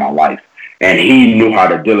ever met in my life, and he knew how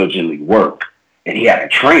to diligently work, and he had a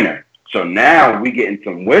trainer. So now we getting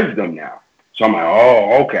some wisdom now. So I'm like,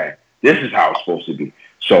 oh, okay, this is how it's supposed to be.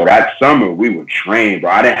 So that summer we were trained,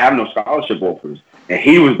 bro. I didn't have no scholarship offers, and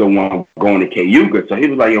he was the one going to Cayuga. So he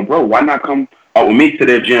was like, yo, bro, why not come up with me to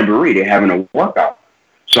their jamboree? They're having a workout.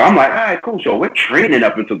 So I'm like, all right, cool. So we're training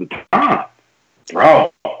up until the time,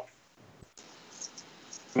 bro.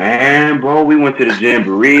 Man, bro, we went to the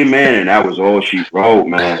jamboree, man, and that was all she wrote,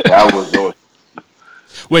 man. That was all.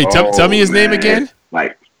 Wait, tell me his name again.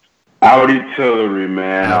 Like, Audi Tillery,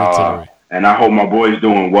 man. Audi Tillery. And I hope my boy's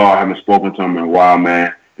doing well. I haven't spoken to him in a while,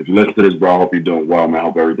 man. If you listen to this, bro, I hope you're doing well, man. I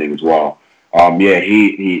hope everything is well. Yeah,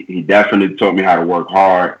 he definitely taught me how to work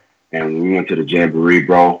hard. And we went to the jamboree,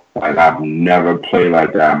 bro. Like, I've never played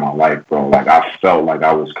like that in my life, bro. Like, I felt like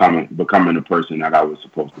I was becoming the person that I was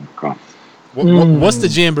supposed to become. What's the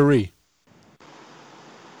jamboree?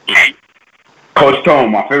 Coach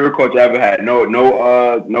Tone, my favorite coach I ever had.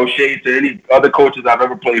 No shade to any other coaches I've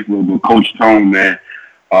ever played with, but Coach Tone, man.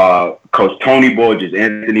 Coach Tony Borges,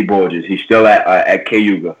 Anthony Borges. He's still at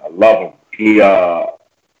Cayuga. I love him. He that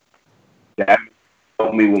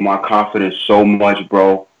helped me with my confidence so much,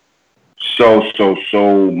 bro.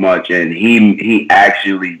 So much. And he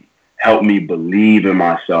actually helped me believe in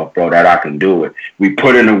myself, bro, that I can do it. We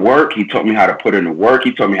put in the work. He taught me how to put in the work.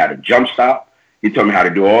 He taught me how to jump stop. He taught me how to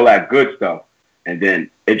do all that good stuff. And then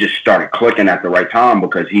it just started clicking at the right time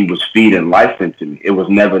because he was feeding life into me. It was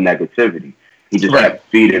never negativity. He just kept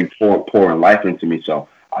feeding, pouring life into me. So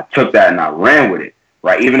I took that and I ran with it,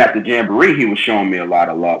 right? Even at the jamboree, he was showing me a lot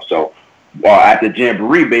of love. So at the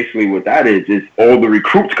jamboree, basically what that is all the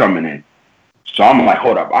recruits coming in. So I'm like,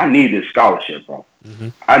 hold up, I need this scholarship, bro. Mm-hmm.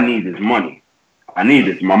 I need this money. I need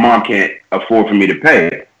this. My mom can't afford for me to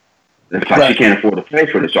pay. It's like she can't afford to pay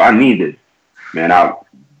for this, so I need this. Man, I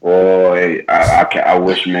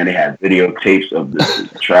wish, man, they had videotapes of this.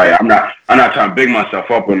 Try. I'm not trying to big myself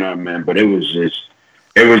up or nothing, man, but it was just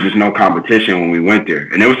no competition when we went there,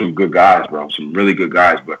 and there were some good guys, bro, some really good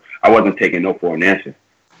guys, but I wasn't taking no for an answer.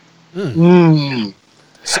 And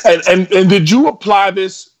did you apply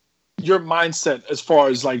your mindset as far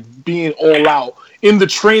as like being all out in the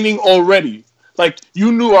training already? Like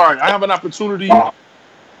you knew, all right, I have an opportunity.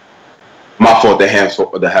 My fault. The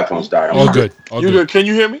headphones died. All good. You good? Can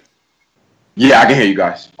you hear me? Yeah, I can hear you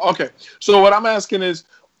guys. Okay. So what I'm asking is,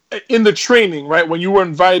 in the training, right, when you were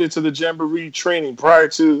invited to the jamboree training prior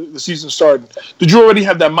to the season starting, did you already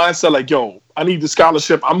have that mindset like, yo, I need the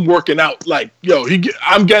scholarship. I'm working out. Like, yo,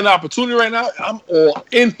 I'm getting an opportunity right now. I'm all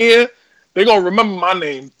in here. They're going to remember my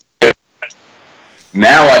name.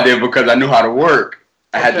 Now I did because I knew how to work.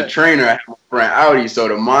 I had the trainer, I had my friend Audi, so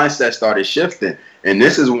the mindset started shifting. And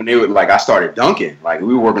this is when I started dunking. Like,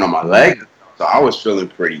 we were working on my legs. So I was feeling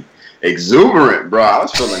pretty exuberant, bro. I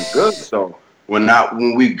was feeling good. So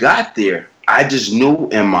when we got there, I just knew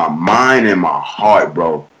in my mind and my heart,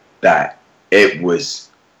 bro, that it was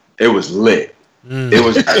lit.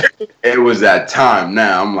 It was that time.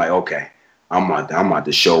 Now I'm like, okay, I'm about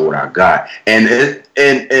to show what I got.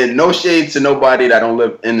 And no shade to nobody that don't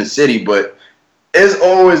live in the city, but it's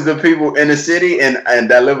always the people in the city and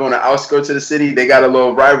that live on the outskirts of the city. They got a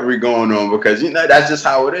little rivalry going on because that's just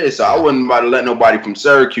how it is. So I wouldn't about to let nobody from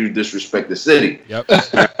Syracuse disrespect the city. Yep.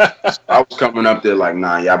 I was coming up there like,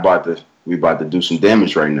 nah, we about to do some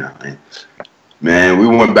damage right now. And man, we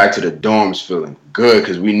went back to the dorms feeling good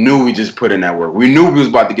because we knew we just put in that work. We knew we was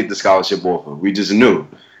about to get the scholarship offer. We just knew.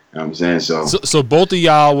 You know what I'm saying? So both of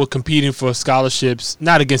y'all were competing for scholarships,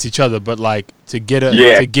 not against each other, but like to get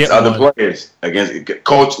other one. players against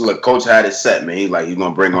coach. Look, coach had it set, man. He's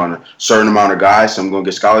gonna bring on a certain amount of guys. Some gonna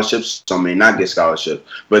get scholarships, some may not get scholarships.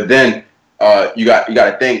 But then you got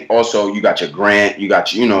to think also. You got your grant. You got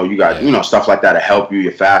stuff like that to help you,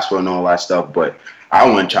 your FAFSA and all that stuff. But I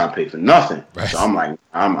wasn't trying to pay for nothing. Right. So I'm like,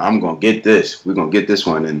 I'm gonna get this. We're gonna get this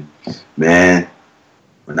one. And man,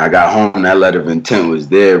 when I got home, that letter of intent was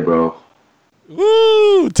there, bro.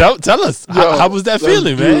 Woo! Tell us, how was that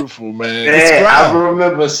feeling, man? Beautiful, man. I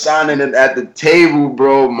remember signing it at the table,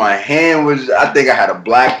 bro. My hand was, I think I had a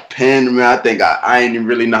black pen, man. I think I didn't even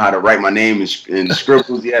really know how to write my name in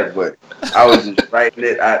scribbles yet, but I was just writing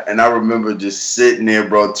it. And I remember just sitting there,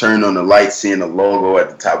 bro, turning on the light, seeing the logo at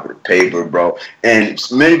the top of the paper, bro. And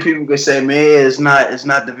many people could say, man, it's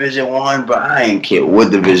not Division I, but I ain't care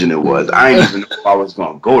what division it was. I ain't even know if I was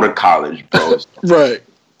going to go to college, bro. Right.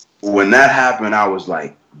 When that happened, I was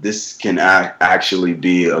like, this can actually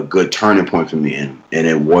be a good turning point for me. And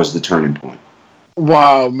it was the turning point.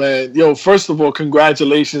 Wow, man. Yo, first of all,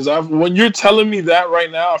 congratulations. When you're telling me that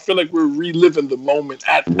right now, I feel like we're reliving the moment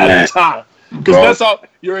at the time. Because that's how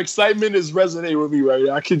your excitement is resonating with me right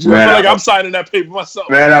now. I kid you. I feel like I'm signing that paper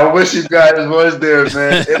myself. Man, I wish you guys was there,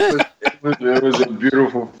 man. It was a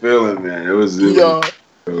beautiful feeling, man. It was a beautiful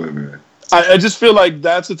feeling, man. I just feel like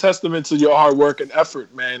that's a testament to your hard work and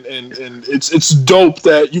effort, man. And it's dope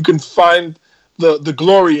that you can find the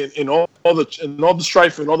glory in all the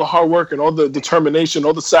strife and all the hard work and all the determination,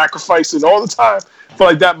 all the sacrifice and all the time. I feel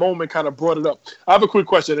like that moment kind of brought it up. I have a quick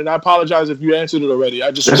question, and I apologize if you answered it already.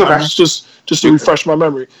 I just to refresh my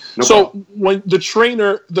memory. No problem. When the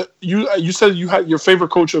trainer you said you had your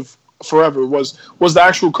favorite coach of forever was the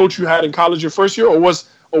actual coach you had in college your first year, or was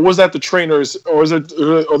that the trainers, or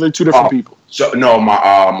are they two different people? So no,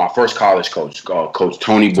 my first college coach, Coach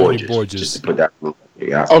Tony Borges. Just to put that.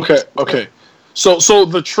 Yeah. Okay. So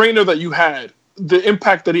the trainer that you had, the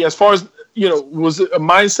impact that he, as far as was it a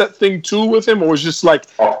mindset thing too with him, or was it just like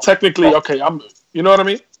technically okay? You know what I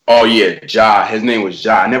mean? Oh yeah, Ja. His name was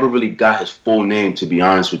Ja. I never really got his full name, to be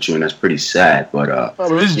honest with you, and that's pretty sad. But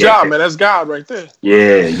it's Ja, man. That's God right there.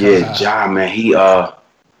 Yeah, Ja, man. He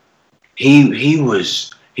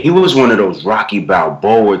was one of those Rocky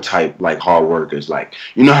Balboa type like hard workers. Like,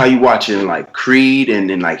 you know how you watching like Creed and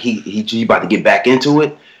then like he about to get back into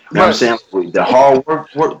it. You know what I'm saying? The hard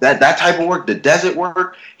work, that type of work, the desert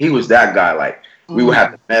work. He was that guy. Like, we would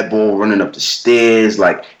have the med ball running up the stairs.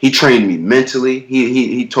 Like, he trained me mentally.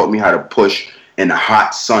 He taught me how to push in the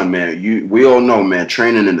hot sun, man. We all know, man,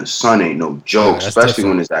 training in the sun ain't no joke, especially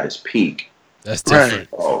when it's at its peak. That's different.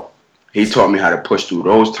 Oh, he taught me how to push through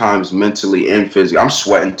those times mentally and physically. I'm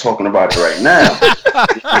sweating talking about it right now.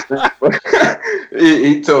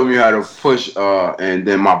 he told me how to push. And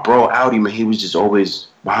then my bro, Audi, man, he was just always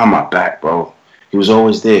behind my back, bro. He was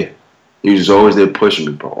always there. He was always there pushing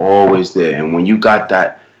me, bro. Always there. And when you got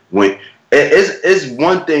that, it's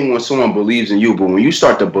one thing when someone believes in you, but when you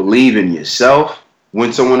start to believe in yourself,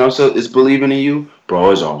 when someone else is believing in you,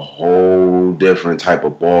 bro, it's a whole different type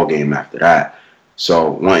of ball game after that.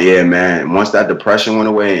 So, once that depression went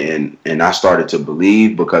away and I started to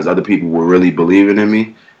believe because other people were really believing in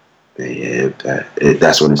me,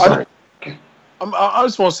 that's when it started. I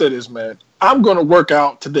just want to say this, man. I'm going to work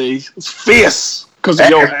out today fierce because of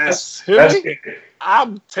your ass.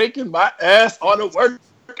 I'm taking my ass on a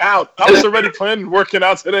workout. I was already planning on working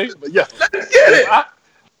out today, but yeah. Let's get it.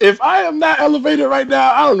 If I am not elevated right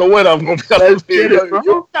now, I don't know when I'm going to be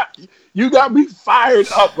elevated. You got me fired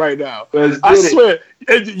up right now. I swear.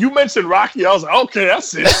 And you mentioned Rocky. I was like, okay,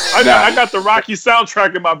 that's it. I got the Rocky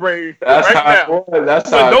soundtrack in my brain now.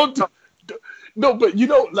 No, but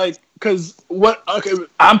because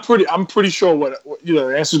I'm pretty sure what the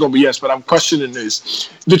answer is gonna be yes, but I'm questioning this.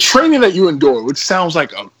 The training that you endure, which sounds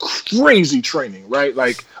like a crazy training, right?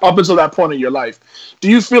 Like up until that point in your life, do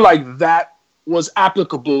you feel like that was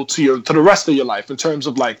applicable to the rest of your life in terms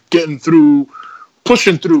of like getting through,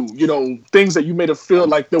 pushing through, things that you made it feel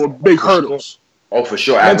like there were big hurdles? Oh, for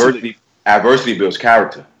sure. Adversity builds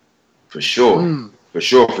character. For sure. For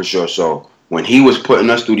sure. So when he was putting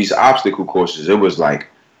us through these obstacle courses, it was like,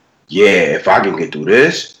 yeah, if I can get through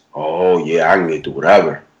this, oh yeah, I can get through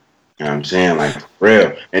whatever. You know what I'm saying? Like, for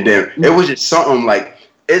real. And then it was just something like,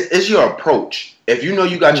 it's your approach. If you know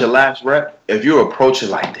you got your last rep, if you approach it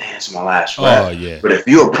like, damn, it's my last rep. Oh, yeah. But if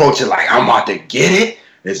you approach it like, I'm about to get it,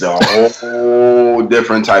 it's a whole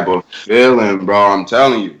different type of feeling, bro. I'm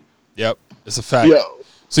telling you. Yep, it's a fact. Yo.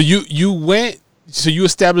 So you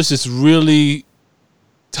established this really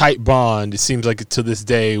tight bond. It seems like to this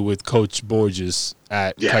day with Coach Borges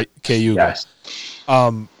at Cayuga. Yes.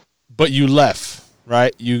 But you left,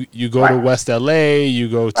 right? You go to West LA. You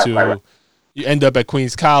go to you end up at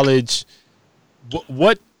Queens College.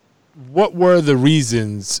 What were the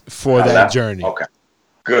reasons for that journey? Okay.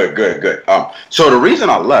 Good. So the reason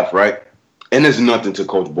I left, right, and there's nothing to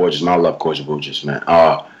Coach Borges, and I love Coach Borges, man.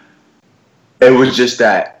 It was just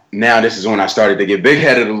that now this is when I started to get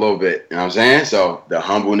big-headed a little bit, you know what I'm saying? So the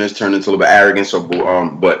humbleness turned into a little bit arrogance. So,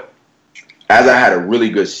 but as I had a really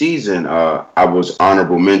good season, I was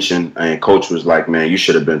honorable mention, and Coach was like, man, you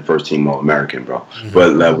should have been first-team All-American, bro. Mm-hmm.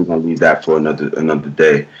 But we're going to leave that for another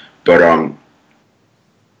day. But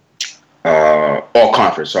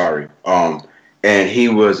all-conference, sorry. And he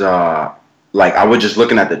was like, I was just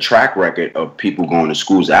looking at the track record of people going to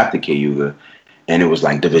schools after Cayuga, and it was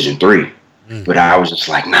like Division III. But I was just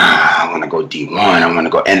like, nah, I want to go D1. I want to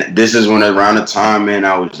go. And this is when around the time, man,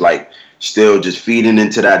 I was like still just feeding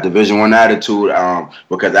into that Division I attitude.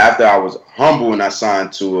 Because after I was humble and I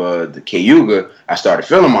signed to the Cayuga, I started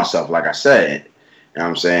feeling myself, like I said. You know what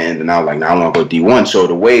I'm saying? And then I was like, nah, I want to go D1. So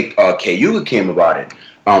the way Cayuga came about it,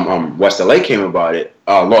 West LA came about it.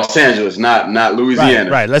 Los Angeles, not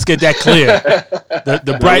Louisiana. Right. Let's get that clear.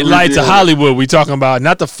 The bright lights of Hollywood we talking about,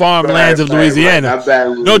 not the farmlands of Louisiana. Right.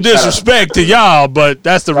 No disrespect to y'all, but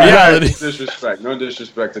that's the reality. No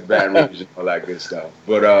disrespect to Baton Rouge and all that good stuff.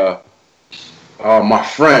 But my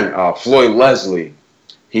friend Floyd Leslie,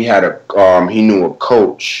 he knew a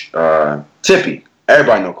coach, Tippy.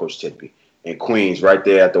 Everybody know Coach Tippy in Queens, right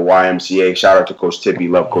there at the YMCA. Shout out to Coach Tippy.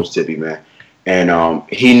 Love Coach Tippy, man. And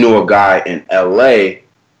he knew a guy in LA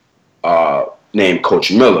named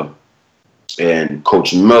Coach Miller. And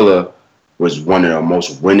Coach Miller was one of the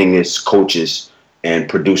most winningest coaches and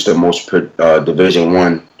produced the most Division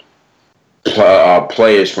I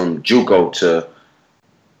players from JUCO to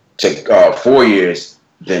 4 years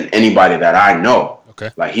than anybody that I know.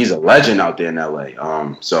 Okay. Like, he's a legend out there in LA.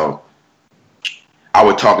 So I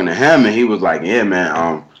was talking to him, and he was like, yeah,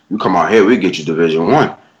 man, you come out here, we get you Division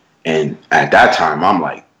I. And at that time, I'm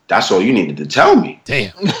like, that's all you needed to tell me.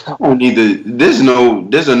 Damn. I don't need to, there's a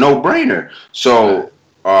no-brainer. So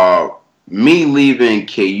me leaving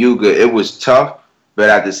Cayuga, it was tough,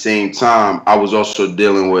 but at the same time, I was also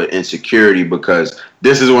dealing with insecurity because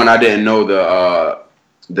this is when I didn't know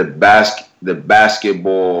the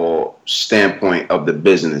basketball standpoint of the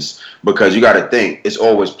business. Because you got to think, it's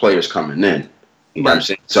always players coming in. You know what I'm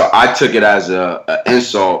saying? So I took it as an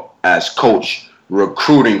insult as coach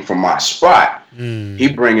recruiting for my spot. He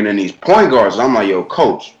bringing in these point guards. I'm like, yo,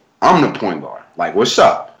 coach, I'm the point guard. Like, what's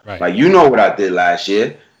up? Right. Like, you know what I did last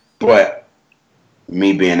year. But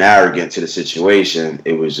me being arrogant to the situation,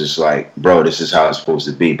 it was just like, bro, this is how it's supposed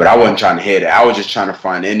to be. But I wasn't trying to hear that. I was just trying to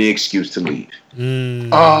find any excuse to leave.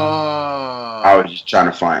 I was just trying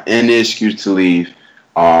to find any excuse to leave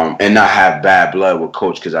and not have bad blood with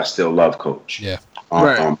Coach because I still love Coach. Yeah.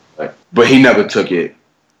 Right. But he never took it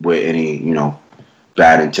with any,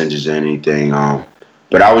 bad intentions or anything.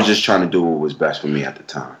 But I was just trying to do what was best for me at the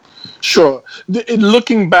time. Sure.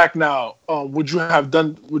 Looking back now, would you have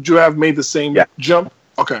made the same jump?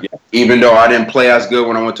 Okay. Yeah. Even though I didn't play as good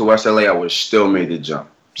when I went to West LA, I would still made the jump.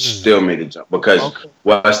 Still made the jump because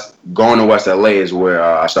going to West LA is where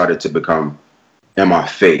I started to become in my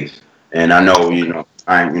faith. And I know,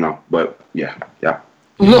 but yeah.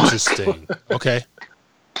 Interesting. Okay.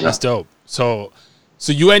 That's dope. So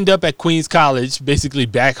you end up at Queens College, basically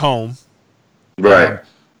back home. Right.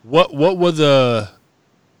 What were the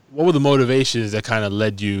motivations that kind of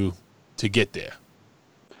led you to get there?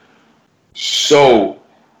 So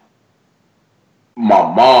my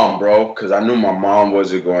mom, bro, because I knew my mom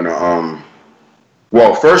wasn't going to.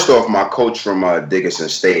 Well, first off, my coach from Dickinson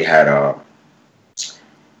State had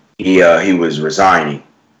he was resigning.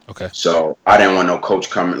 Okay. So I didn't want no coach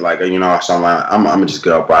coming so I'm like, I'm gonna just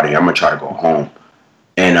get up out of here. I'm gonna try to go home.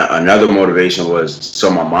 And another motivation was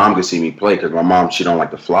so my mom could see me play because my mom, she don't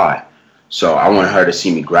like to fly. So I wanted her to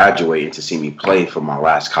see me graduate and to see me play for my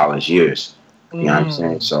last college years. You know what I'm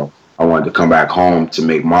saying? So I wanted to come back home to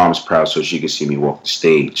make moms proud so she could see me walk the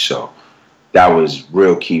stage. So that was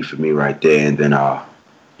real key for me right there. And then,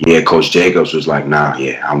 Coach Jacobs was like, nah,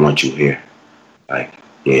 I want you here. Like,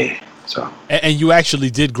 yeah. So. And you actually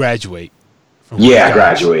did graduate. I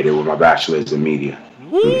graduated with my bachelor's in media.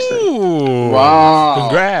 Ooh. Wow.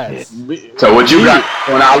 Congrats. So what you got?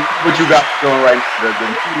 What you got going right?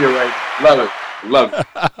 The media right? Love it.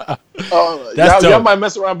 That's y'all dope. might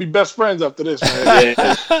mess around and be best friends after this, man.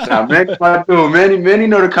 Yeah. Now, Manny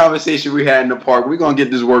know the conversation we had in the park. We're gonna get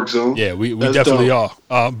this work soon. Yeah, we That's definitely dope.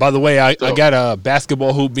 are. By the way, I got a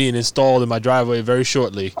basketball hoop being installed in my driveway very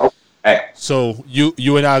shortly. Oh, hey, So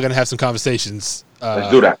you and I are gonna have some conversations. let's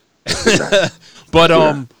do that.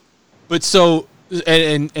 But so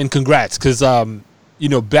and congrats, because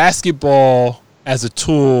basketball as a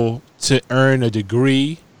tool to earn a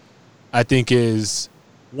degree, I think is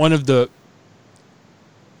one of the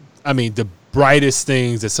brightest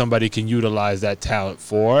things that somebody can utilize that talent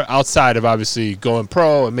for, outside of obviously going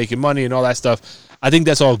pro and making money and all that stuff. I think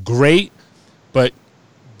that's all great, but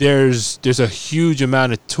there's a huge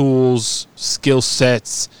amount of tools, skill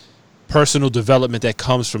sets, personal development that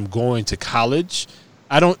comes from going to college.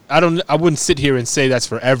 I wouldn't sit here and say that's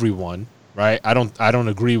for everyone, right? I don't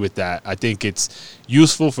agree with that. I think it's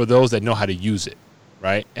useful for those that know how to use it,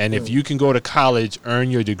 right? And if you can go to college,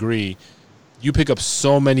 earn your degree, you pick up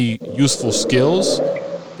so many useful skills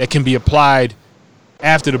that can be applied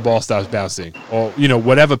after the ball stops bouncing, or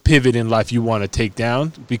whatever pivot in life you want to take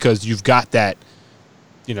down, because you've got that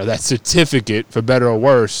that certificate, for better or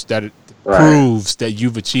worse, that it proves that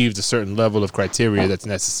you've achieved a certain level of criteria that's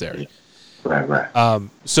necessary. Right.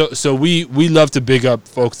 So we love to big up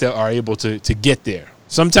folks that are able to get there.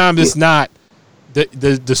 Sometimes it's not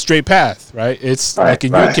the straight path, right? It's like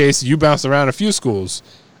in your case, you bounced around a few schools.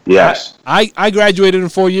 Yes. I graduated in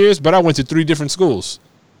 4 years, but I went to 3 different schools.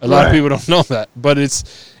 A lot of people don't know that, but it's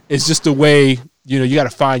just the way, you got to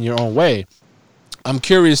find your own way. I'm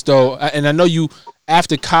curious though, and I know you,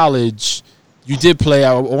 after college, you did play,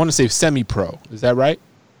 I want to say semi-pro. Is that right?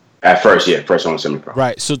 At first, yeah. First on semi-pro.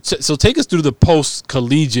 Right. So take us through the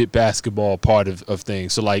post-collegiate basketball part of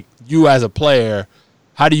things. So, like, you as a player,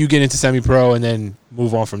 how do you get into semi-pro and then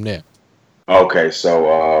move on from there? Okay,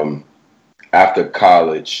 so after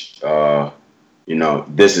college,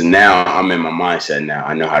 this is now, I'm in my mindset now.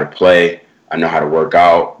 I know how to play. I know how to work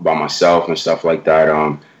out by myself and stuff like that.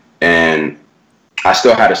 And I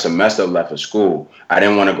still had a semester left of school. I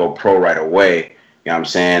didn't want to go pro right away. You know what I'm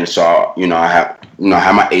saying? So, I had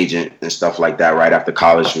my agent and stuff like that right after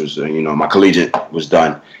college was, my collegiate was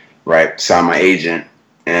done, right? Signed my agent.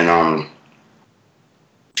 And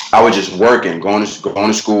I was just working, going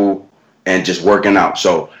to school and just working out.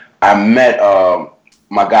 So I met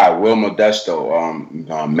my guy, Will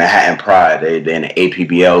Modesto, Manhattan Pride. They're in the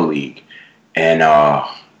APBL league. And,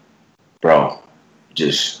 bro,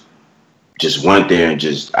 just went there and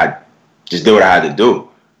I just did what I had to do.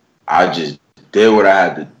 I just did what I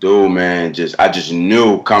had to do, man. I just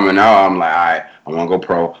knew coming out, I'm like, all right, I want to go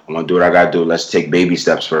pro. I want to do what I got to do. Let's take baby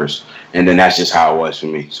steps first. And then that's just how it was for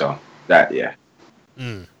me. So that, yeah.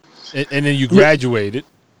 And then you graduated,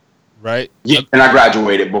 right? Yeah, and I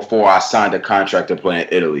graduated before I signed a contract to play in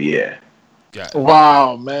Italy, yeah. Got it.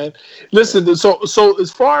 Wow, man. Listen, so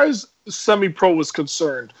as far as semi-pro is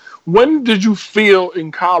concerned, when did you feel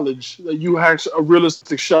in college that you had a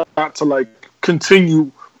realistic shot to, like, continue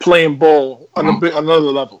playing ball on another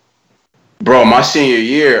level? Bro, my senior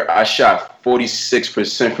year, I shot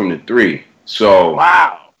 46% from the three. So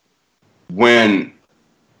wow. When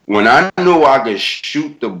I knew I could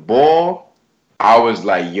shoot the ball, I was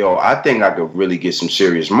like, yo, I think I could really get some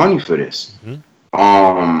serious money for this.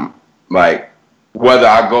 Mm-hmm. Like, whether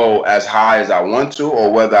I go as high as I want to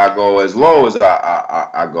or whether I go as low as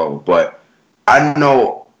I go. But I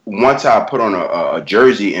know once I put on a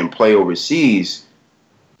jersey and play overseas,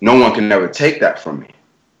 no one can ever take that from me.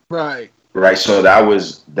 Right. Right. So that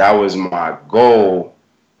was my goal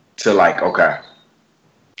to, like, okay,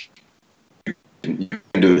 you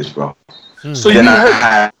can do this, bro. So then you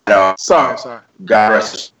I had sorry. God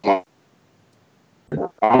rest his soul.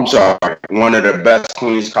 I'm sorry. One of the best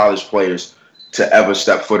Queens College players to ever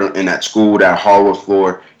step foot in that school, that hardwood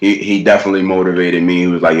floor. He definitely motivated me. He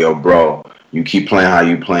was like, yo, bro, you keep playing how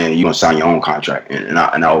you playing, you're going to sign your own contract. And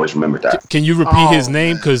I always remember that. Can you repeat his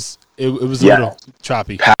name? Because it was a little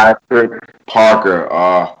choppy. Patrick Parker.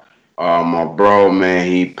 My bro, man,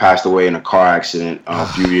 he passed away in a car accident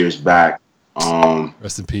a few years back.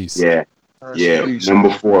 Rest in peace. Yeah. Number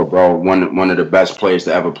 4, bro. One of the best players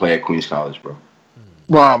to ever play at Queens College, bro.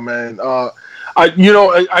 Wow, man.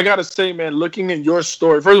 I gotta say, man, looking at your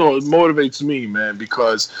story, first of all, it motivates me, man,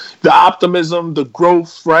 because the optimism, the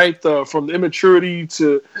growth, right, from the immaturity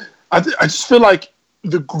to, I just feel like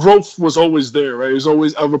the growth was always there, right? It was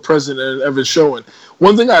always ever present and ever showing.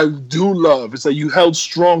 One thing I do love is that you held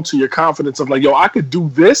strong to your confidence of, like, yo, I could do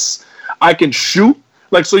this, I can shoot,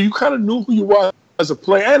 like, so you kind of knew who you were as a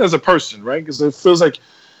player and as a person, right? Because it feels like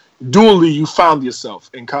dually you found yourself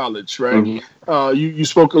in college, right? Mm-hmm. You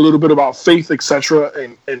spoke a little bit about faith, etc.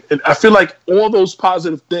 And I feel like all those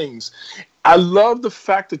positive things. I love the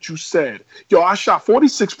fact that you said, yo, I shot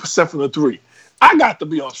 46% from the three. I got to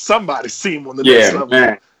be on somebody's team on the next level.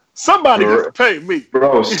 Man. Somebody got to pay me.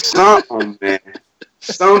 Bro, something, man.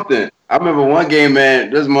 Something. I remember one game, man.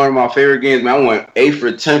 This is one of my favorite games, man. I went 8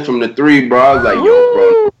 for 10 from the three, bro. I was like, yo,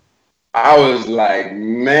 bro. I was like,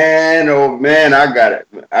 man, oh, man, I got it.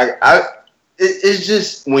 It's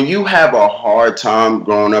just when you have a hard time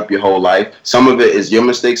growing up your whole life, some of it is your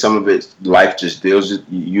mistake, some of it life just deals with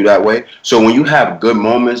you that way. So when you have good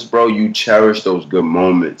moments, bro, you cherish those good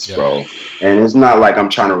moments, bro. And it's not like I'm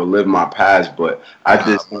trying to relive my past, but I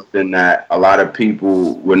just something that a lot of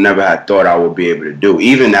people would never have thought I would be able to do.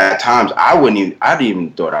 Even at times, I didn't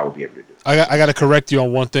even thought I would be able to do. I got to correct you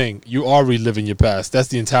on one thing. You are reliving your past. That's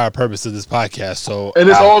the entire purpose of this podcast. So and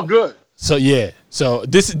it's all good. So yeah, so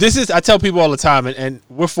this is I tell people all the time, and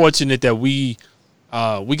we're fortunate that we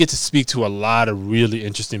get to speak to a lot of really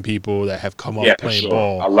interesting people that have come up playing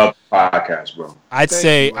ball. I love the podcast, bro. I'd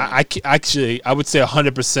say I would say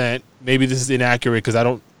 100%. Maybe this is inaccurate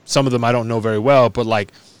because some of them I don't know very well, but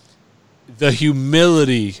like the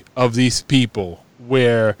humility of these people,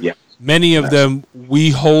 where many of them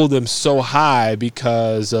we hold them so high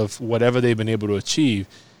because of whatever they've been able to achieve.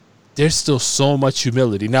 There's still so much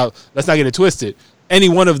humility. Now, let's not get it twisted. Any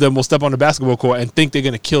one of them will step on the basketball court and think they're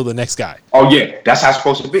going to kill the next guy. Oh, yeah. That's how it's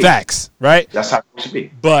supposed to be. Facts, right? That's how it's supposed to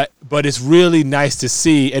be. But it's really nice to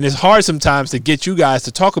see, and it's hard sometimes to get you guys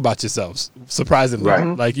to talk about yourselves, surprisingly.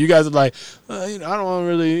 Right. Like, you guys are like, I don't want to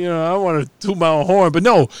really, I want to toot my own horn. But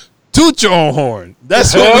no, toot your own horn.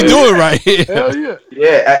 That's what we're doing right here. Hell yeah.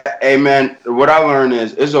 Yeah, hey, man, what I learned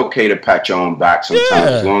is it's okay to pat your own back sometimes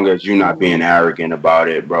as long as you're not being arrogant about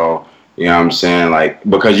it, bro. You know what I'm saying? Like,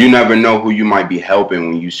 because you never know who you might be helping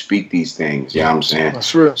when you speak these things. You know what I'm saying? That's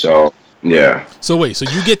true. So, yeah. So, wait, so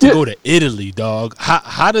you get to go to Italy, dog.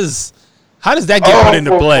 How does that get put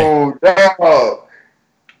into play?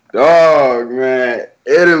 Dog, man.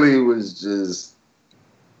 Italy was just...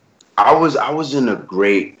 I was in a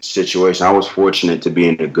great situation. I was fortunate to be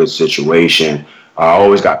in a good situation. I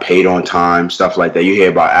always got paid on time, stuff like that. You hear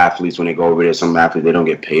about athletes when they go over there. Some athletes, they don't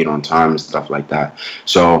get paid on time and stuff like that.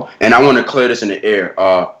 So, and I want to clear this in the air.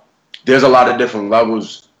 There's a lot of different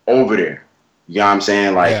levels over there. You know what I'm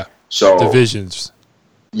saying? Like, so divisions.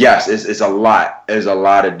 Yes, it's a lot. There's a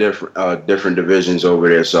lot of different divisions over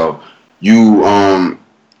there. So you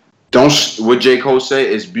don't, what J. Cole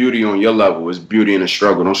say, it's beauty on your level. It's beauty in the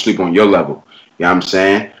struggle. Don't sleep on your level. You know what I'm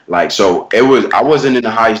saying? Like, so I wasn't in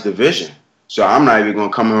the highest division. So I'm not even going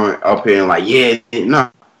to come up here and like,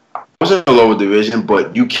 no. I was in the lower division,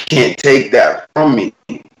 but you can't take that from me.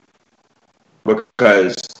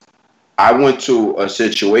 Because I went to a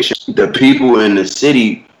situation, the people in the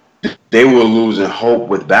city, they were losing hope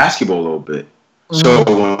with basketball a little bit. Mm-hmm. So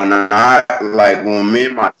when me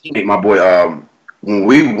and my teammate, my boy, when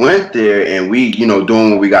we went there and we,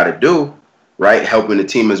 doing what we got to do, right, helping the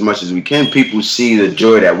team as much as we can, people see the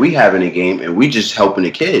joy that we have in the game, and we just helping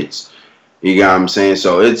the kids. You got what I'm saying?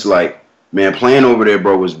 So it's like, man, playing over there,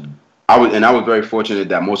 bro, I was very fortunate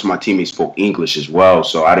that most of my teammates spoke English as well.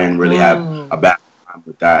 So I didn't really have a bad time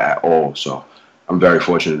with that at all. So I'm very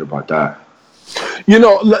fortunate about that.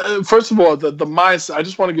 First of all, the mindset, I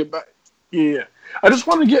just want to get back. Yeah. I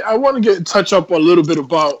want to touch up a little bit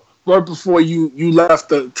about right before you left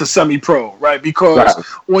to semi-pro, right? Because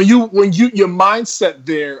when your mindset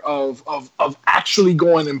there of actually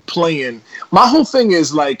going and playing, my whole thing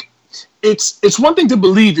is like, it's one thing to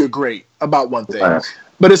believe you're great about one thing,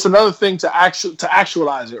 but it's another thing to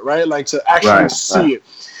actualize it, right? Like to actually see it.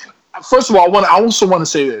 First of all, I also want to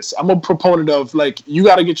say this. I'm a proponent of like you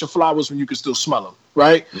got to get your flowers when you can still smell them,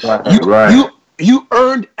 right? You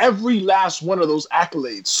earned every last one of those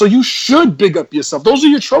accolades, so you should big up yourself. Those are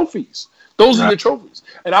your trophies. Are your trophies,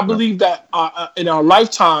 and I believe that in our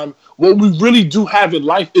lifetime, what we really do have in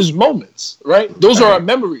life is moments, right? Those are our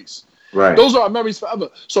memories. Right. Those are our memories forever.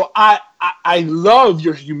 So I love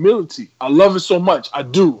your humility. I love it so much. I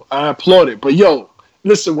do. I applaud it. But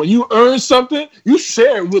listen, when you earn something, you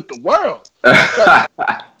share it with the world.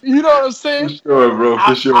 You know what I'm saying? For sure, bro.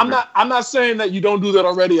 For sure. I'm not saying that you don't do that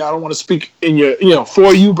already. I don't want to speak in your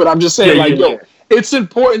for you, but I'm just saying it's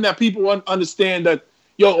important that people understand that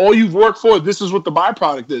all you've worked for, this is what the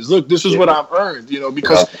byproduct is. Look, this is what I've earned,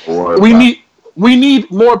 because we need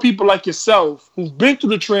more people like yourself who've been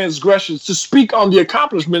through the transgressions to speak on the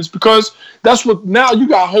accomplishments, because that's what now you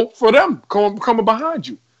got hope for them coming behind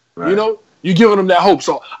you. Right. You're giving them that hope.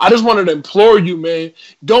 So I just wanted to implore you, man,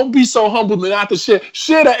 don't be so humble and not to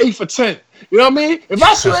share that 8 for 10. You know what I mean? If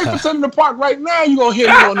I shoot 8 for 10 in the park right now, you're going to hear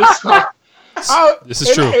me on this one. This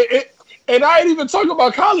is true. And I ain't even talking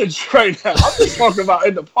about college right now. I'm just talking about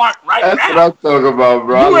in the park right now. That's what I'm talking about,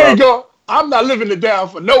 bro. You ain't going. I'm not living it down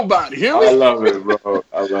for nobody. Hear me? I love it, bro.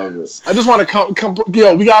 I love it. I just want to come.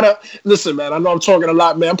 Yo, we gotta listen, man. I know I'm talking a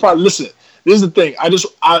lot, man. I'm probably listen. This is the thing.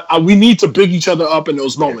 We need to big each other up in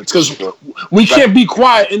those moments because we can't be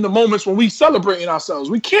quiet in the moments when we celebrating ourselves.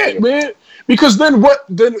 We can't, man. Because then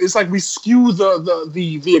it's like we skew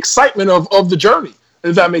the excitement of the journey.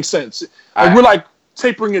 If that makes sense, we're like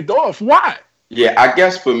tapering it off. Why? Yeah, I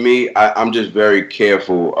guess for me, I'm just very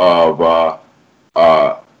careful of.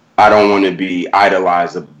 I don't want to be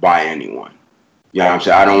idolized by anyone. You know what I'm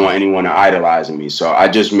saying? I don't want anyone to idolize me. So I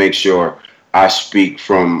just make sure I speak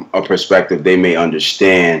from a perspective they may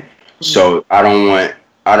understand. So I don't want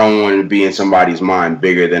to be in somebody's mind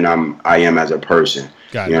bigger than I am as a person.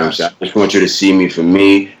 You know what I'm saying? I just want you to see me for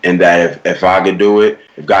me, and that if I could do it,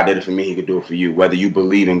 if God did it for me, he could do it for you, whether you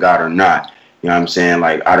believe in God or not. You know what I'm saying?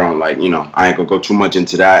 Like, I don't I ain't gonna go too much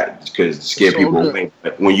into that because it scare people away.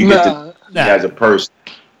 But when you get to as a person,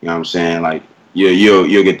 you know what I'm saying? Like,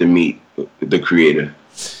 you'll get to meet the creator.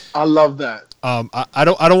 I love that. I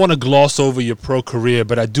don't want to gloss over your pro career,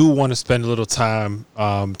 but I do want to spend a little time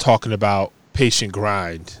talking about Patient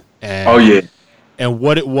Grind and and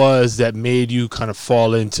what it was that made you kind of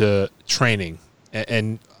fall into training.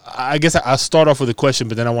 And I guess I'll start off with a question,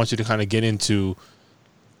 but then I want you to kind of get into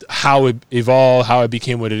how it evolved, how it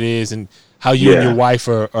became what it is, and how you and your wife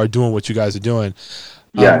are doing what you guys are doing.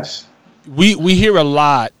 Yes. We hear a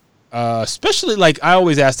lot, especially like I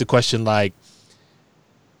always ask the question like,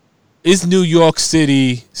 is New York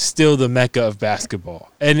City still the mecca of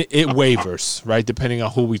basketball? And it wavers, right, depending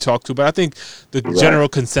on who we talk to. But I think the general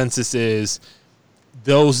consensus is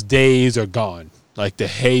those days are gone. Like the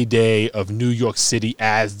heyday of New York City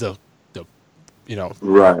as the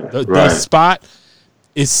spot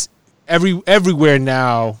is everywhere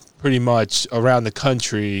now, pretty much around the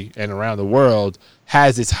country and around the world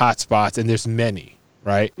has its hot spots, and there's many,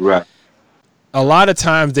 right? Right. A lot of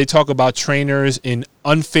times they talk about trainers in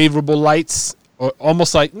unfavorable lights, or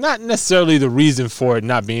almost like not necessarily the reason for it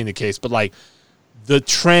not being the case, but like the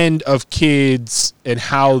trend of kids and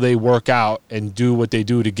how they work out and do what they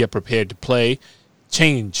do to get prepared to play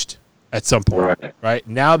changed at some point, right?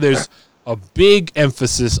 Now there's a big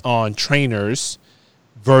emphasis on trainers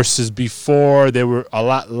versus before they were a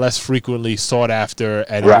lot less frequently sought after,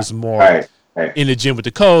 and it was more in the gym with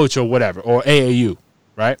the coach or whatever, or AAU,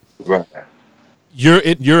 right? Right.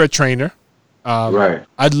 You're a trainer.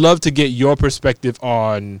 I'd love to get your perspective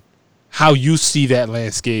on how you see that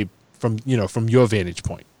landscape from your vantage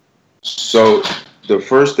point. So the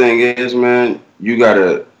first thing is, man, you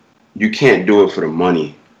can't do it for the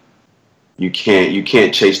money. You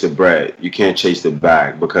can't chase the bread. You can't chase the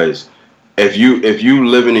bag, because if you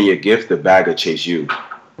living in your gift, the bag will chase you.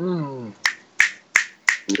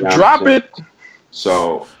 Drop it.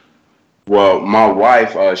 So, well, my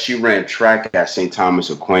wife, she ran track at St. Thomas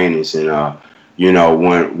Aquinas, and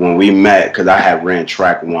when we met, because I had ran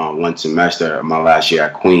track one semester my last year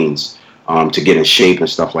at Queens, to get in shape and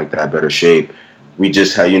stuff like that, better shape. We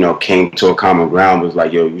just had, came to a common ground, was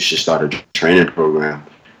like, yo, you should start a training program.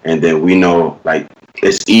 And then we know, like,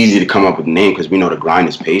 it's easy to come up with a name because we know the grind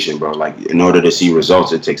is patient, bro. Like, in order to see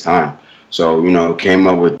results, it takes time. So, came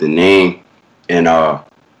up with the name, and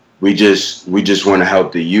we just want to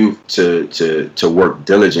help the youth to work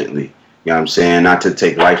diligently. You know what I'm saying? Not to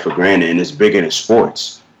take life for granted. And it's bigger than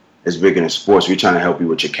sports. We're trying to help you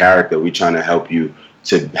with your character. We're trying to help you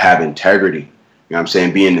to have integrity. You know what I'm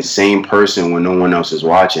saying? Being the same person when no one else is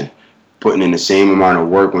watching. Putting in the same amount of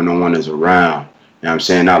work when no one is around. You know what I'm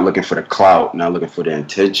saying? Not looking for the clout, not looking for the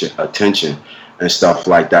attention and stuff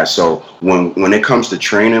like that. So when it comes to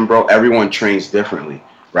training, bro, everyone trains differently,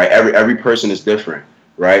 right? Every person is different,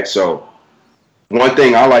 right? So one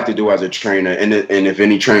thing I like to do as a trainer, and if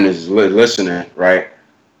any trainers is listening, right,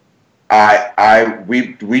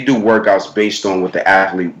 we do workouts based on what the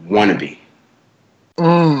athlete want to be.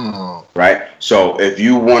 Right? So if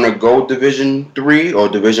you want to go Division 3 or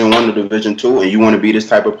Division 1 or Division 2 and you want to be this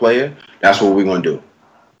type of player, that's what we're going to do.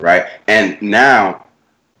 Right? And now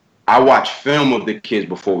I watch film of the kids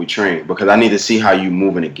before we train, because I need to see how you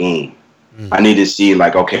move in the game. I need to see,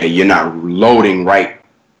 like, okay, you're not loading right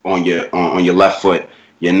on your left foot.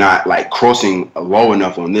 You're not like crossing low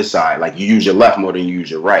enough on this side. Like, you use your left more than you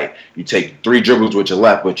use your right. You take 3 dribbles with your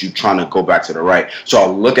left, but you're trying to go back to the right. So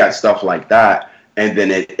I'll look at stuff like that. And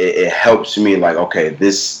then it helps me like, okay,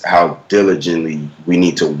 this how diligently we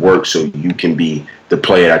need to work so you can be the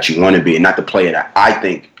player that you want to be and not the player that I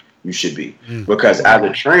think you should be. Because as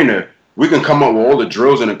a trainer, we can come up with all the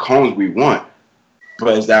drills and the cones we want,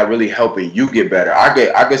 but is that really helping you get better?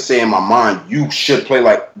 I could say in my mind, you should play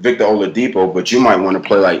like Victor Oladipo, but you might want to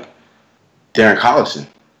play like Darren Collison.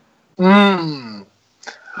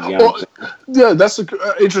 Well, yeah, that's an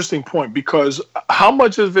interesting point, because how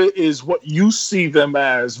much of it is what you see them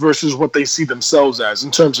as versus what they see themselves as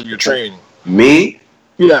in terms of your training? Me?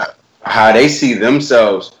 Yeah. How they see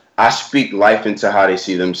themselves, I speak life into how they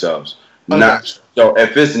see themselves. Okay. So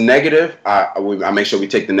if it's negative, I make sure we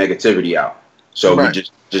take the negativity out. So Right. we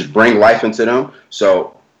just bring life into them.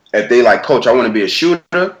 So if they like, coach, I want to be a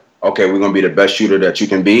shooter. Okay, we're going to be the best shooter that you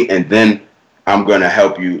can be. And then I'm going to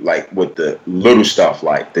help you like with the little stuff,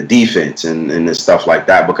 like the defense and the stuff like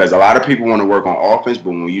that. Because a lot of people want to work on offense,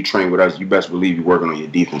 but when you train with us, you best believe you're working on your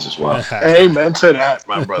defense as well. Amen to that,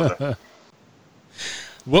 my brother.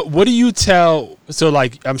 What do you tell? So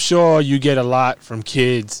like, I'm sure you get a lot from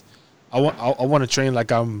kids. I want to train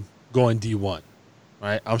like I'm going D1,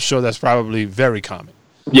 right? I'm sure that's probably very common.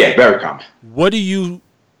 Yeah, very common.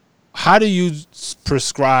 How do you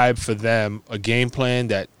prescribe for them a game plan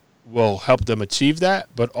that will help them achieve that,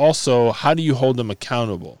 but also how do you hold them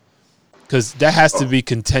accountable? Because that has to be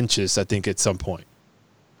contentious, I think, at some point.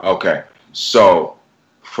 Okay. So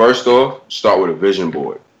first off, start with a vision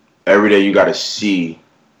board. Every day you got to see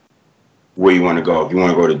where you want to go. If you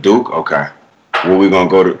want to go to Duke, okay, where we gonna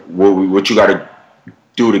go to? What you got to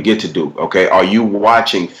do to get to Duke? Okay, are you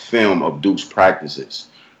watching film of Duke's practices?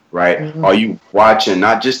 Right? Mm-hmm. Are you watching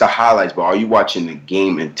not just the highlights, but are you watching the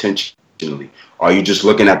game intentionally? Are you just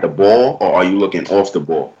looking at the ball, or are you looking off the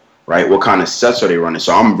ball? Right? What kind of sets are they running?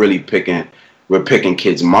 So I'm really we're picking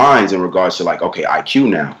kids' minds in regards to like, okay, IQ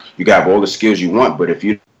now. You can have all the skills you want, but if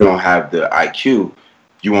you don't have the IQ,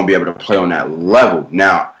 you won't be able to play on that level.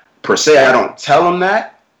 Now, per se, I don't tell them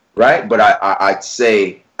that, right? But I'd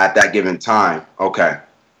say at that given time, okay,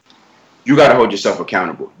 you got to hold yourself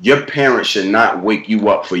accountable. Your parents should not wake you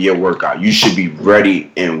up for your workout. You should be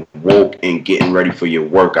ready and woke and getting ready for your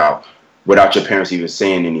workout without your parents even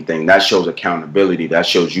saying anything. That shows accountability. That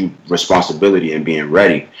shows you responsibility and being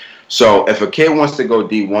ready. So if a kid wants to go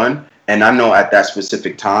D1, and I know at that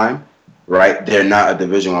specific time, right, they're not a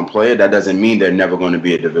Division I player, that doesn't mean they're never going to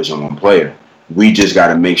be a Division I player. We just got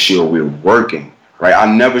to make sure we're working, right?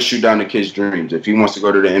 I'll never shoot down the kid's dreams. If he wants to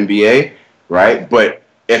go to the NBA, right? But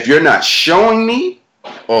if you're not showing me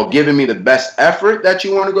or giving me the best effort that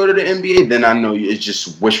you want to go to the NBA, then I know it's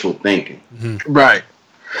just wishful thinking. Mm-hmm. Right.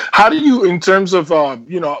 How do you, in terms of,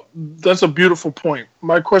 that's a beautiful point.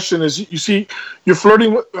 My question is, you see, you're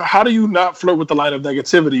flirting with, how do you not flirt with the line of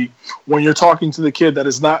negativity when you're talking to the kid that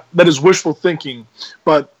is wishful thinking,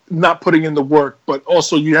 but not putting in the work, but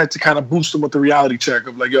also you had to kind of boost them with the reality check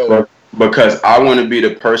of like, yo. Because I want to be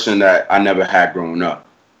the person that I never had growing up.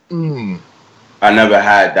 I never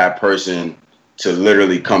had that person to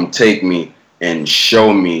literally come take me and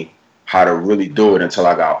show me how to really do it until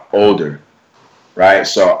I got older. Right,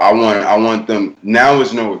 so I want them. Now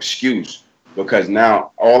is no excuse, because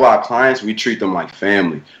now all our clients, we treat them like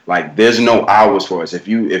family. Like there's no hours for us. If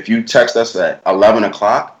you text us at 11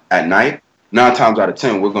 o'clock at night, 9 times out of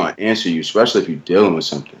 10 we're gonna answer you, especially if you're dealing with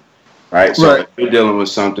something. Right. So if you're dealing with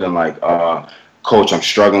something like, Coach, I'm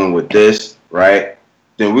struggling with this. Right.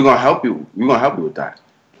 Then we're gonna help you. We're gonna help you with that.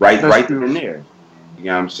 Right then and there. You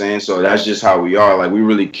know what I'm saying? So that's just how we are. Like, we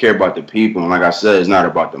really care about the people. And like I said, it's not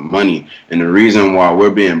about the money. And the reason why we're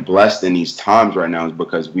being blessed in these times right now is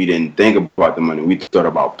because we didn't think about the money. We thought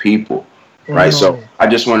about people, right? So I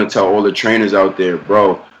just want to tell all the trainers out there,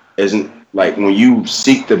 bro, isn't like when you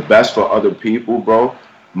seek the best for other people, bro,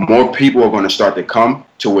 more people are going to start to come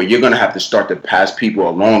to where you're going to have to start to pass people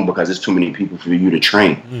along because there's too many people for you to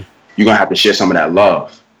train. You're going to have to share some of that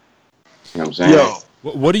love. You know what I'm saying? Yo.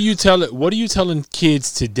 What are you telling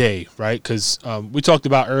kids today, right? Because we talked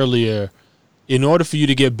about earlier, in order for you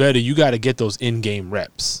to get better, you got to get those in-game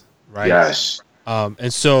reps, right? Yes.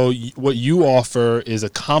 And so what you offer is a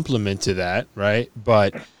complement to that, right?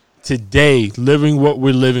 But today, living what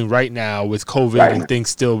we're living right now with COVID and things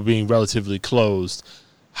still being relatively closed,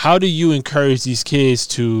 how do you encourage these kids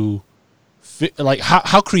to,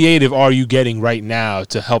 how creative are you getting right now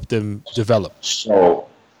to help them develop? So,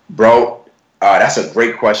 bro, that's a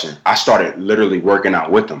great question. I started literally working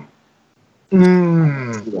out with them.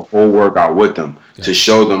 The whole workout with them to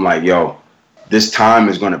show them like, yo, this time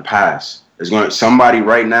is going to pass. Somebody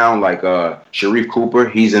right now, like Sharif Cooper,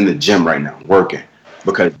 he's in the gym right now working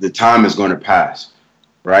because the time is going to pass,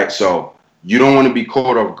 right? So you don't want to be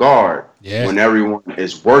caught off guard when everyone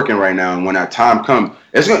is working right now, and when that time comes,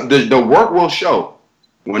 the work will show.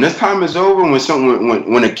 When this time is over,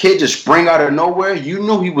 when a kid just spring out of nowhere, you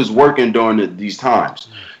know he was working during these times.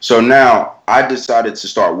 So now I decided to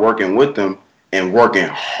start working with them and working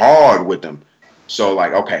hard with them. So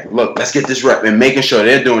like, okay, look, let's get this rep and making sure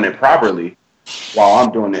they're doing it properly while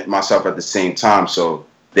I'm doing it myself at the same time, so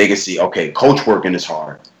they can see, okay, coach working is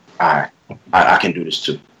hard. All right, I can do this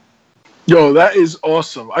too. Yo, that is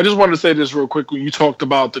awesome. I just wanted to say this real quick. When you talked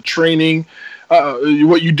about the training,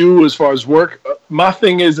 what you do as far as work, my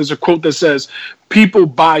thing is, there's a quote that says, people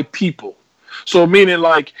buy people. So meaning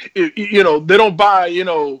like, they don't buy,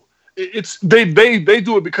 it's they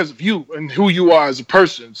do it because of you and who you are as a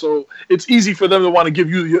person. So it's easy for them to want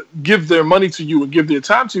to give their money to you and give their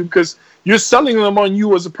time to you because you're selling them on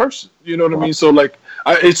you as a person. You know what I mean? So like,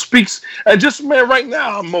 it speaks. And just, man, right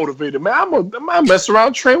now I'm motivated, man. I mess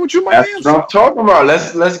around, train with you, my man. That's what I'm talking about.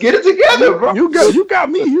 Let's get it together, bro. You got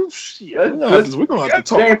me. We're gonna have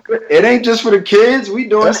to talk. It ain't just for the kids. We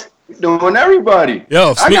doing everybody.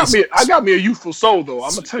 Yo, I got me a youthful soul though.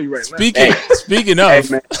 I'm gonna tell you right now. Speaking of,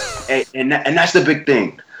 man, and that's the big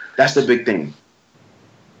thing. That's the big thing.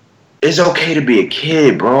 It's okay to be a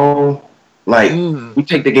kid, bro. Like we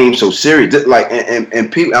take the game so serious. Like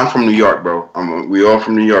and people, I'm from New York, bro. We all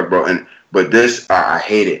from New York, bro. But this, I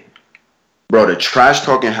hate it, bro. The trash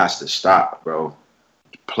talking has to stop, bro.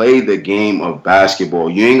 Play the game of basketball.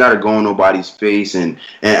 You ain't gotta go in nobody's face, and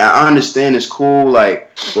I understand it's cool, like,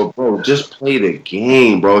 but bro, just play the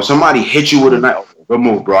game, bro. If somebody hit you with a knife, good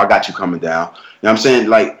move, bro. I got you coming down. You know what I'm saying?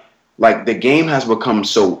 Like the game has become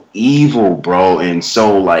so evil, bro, and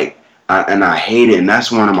so like. I hate it, and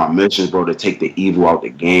that's one of my missions, bro, to take the evil out the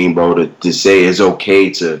game, bro, to say it's okay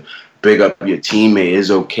to big up your teammate. It's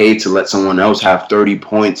okay to let someone else have 30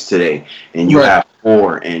 points today, and you have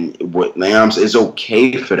 4, and what Lambs, it's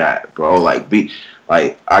okay for that, bro. Like,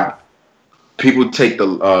 people take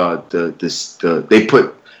they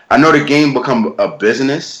put, I know the game become a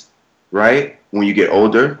business, right, when you get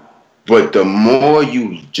older, but the more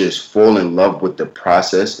you just fall in love with the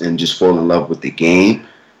process and just fall in love with the game,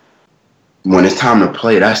 when it's time to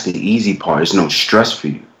play, that's the easy part. There's no stress for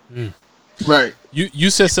you. Right. You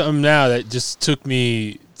said something now that just took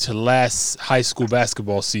me to last high school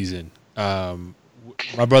basketball season. My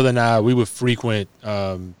brother and I, we would frequent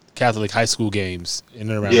Catholic high school games in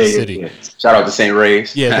and around the city. Yeah. Shout out to St.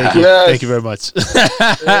 Ray's. Yeah, thank you. Thank you very much.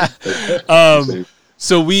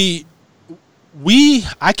 So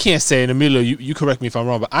I can't say, and Emilio, you correct me if I'm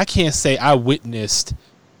wrong, but I can't say I witnessed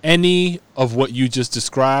any of what you just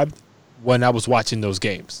described when I was watching those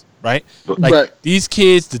games, right? Like these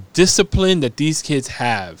kids, the discipline that these kids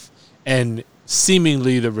have and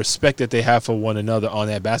seemingly the respect that they have for one another on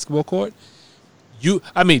that basketball court.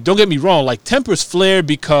 Don't get me wrong, like tempers flare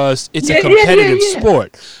because it's a competitive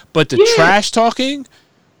sport, but the trash talking,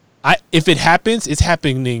 if it happens, it's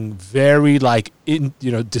happening very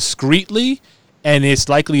discreetly, and it's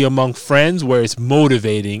likely among friends where it's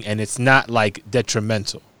motivating and it's not like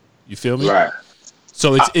detrimental. You feel me? Right.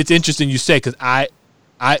 So it's interesting you say, because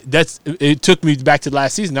it took me back to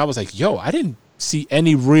last season. I was like, yo, I didn't see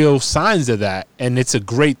any real signs of that, and it's a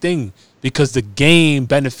great thing because the game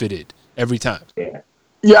benefited every time.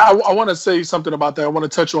 Yeah, I want to say something about that. I want to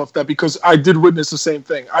touch off that because I did witness the same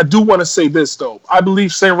thing. I do want to say this though. I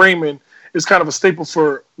believe St. Raymond is kind of a staple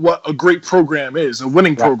for what a great program is, a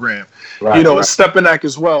winning program. A Stepanak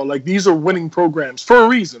as well. Like, these are winning programs for a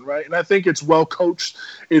reason, right? And I think it's well coached.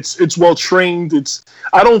 It's well trained.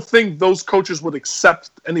 I don't think those coaches would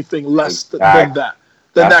accept anything less than that.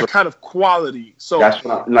 That kind of quality. So that's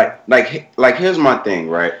what like here's my thing,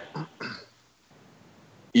 right?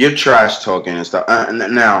 You're trash talking and stuff.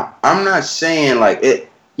 Now, I'm not saying like it.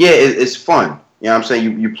 Yeah, it's fun. You know what I'm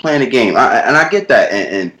saying? You playing a game, and I get that,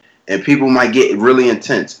 and people might get really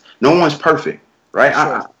intense. No one's perfect, right?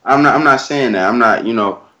 Sure. I'm not saying that. I'm not,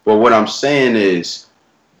 But what I'm saying is,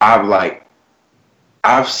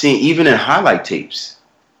 I've seen even in highlight tapes,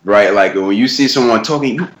 right? Like when you see someone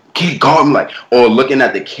talking, you can't guard them, or looking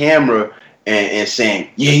at the camera and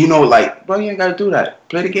saying, bro, you ain't gotta do that.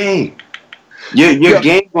 Play the game. Your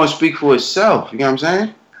game gonna speak for itself. You know what I'm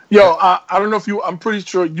saying? Yo, I don't know if I'm pretty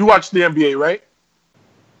sure you watch the NBA, right?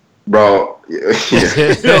 Bro, no,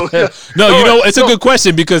 it's a good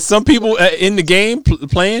question because some people in the game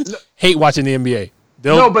playing hate watching the NBA.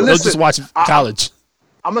 They'll just watch college.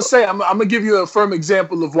 I'm gonna give you a firm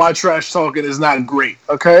example of why trash talking is not great.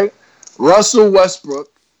 Okay, Russell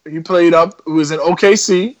Westbrook, he played up. It was in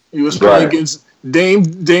OKC. He was playing against Dame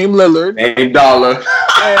Lillard. Dame Dollar.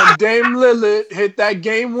 And Dame Lillard hit that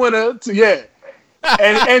game winner.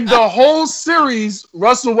 and the whole series,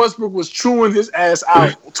 Russell Westbrook was chewing his ass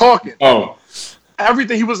out, talking. Oh,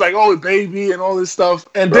 Everything he was like, "Oh, baby," and all this stuff.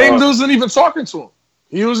 And Dame wasn't even talking to him.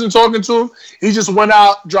 He wasn't talking to him. He just went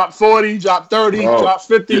out, dropped 40, dropped 30, dropped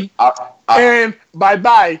 50, and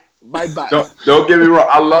bye-bye. Don't get me wrong.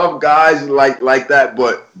 I love guys like that,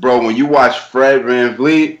 but bro, when you watch Fred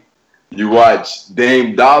VanVleet, you watch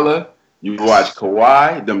Dame Dollar, you watch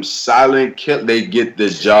Kawhi, them silent kill, they get the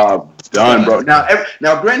job done, bro. Now,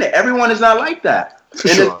 granted, everyone is not like that, and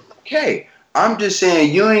it's okay. I'm just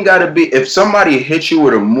saying, you ain't gotta be. If somebody hits you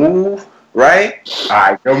with a move, right? All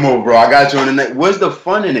right, come on, bro. I got you in the neck. What's the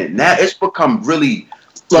fun in it? Now it's become really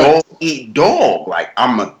dog eat dog. Like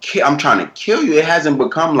I'm trying to kill you. It hasn't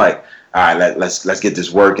become like, all right, let's get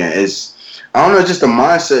this working. I don't know, just the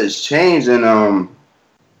mindset has changed, and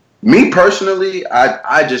me personally,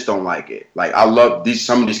 I just don't like it. Like I love these.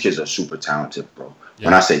 Some of these kids are super talented, bro. Yeah.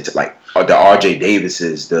 When I say the RJ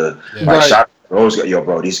Davises, shot those guys, yo,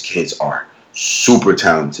 bro, these kids are super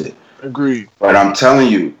talented. Agreed. But I'm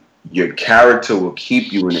telling you, your character will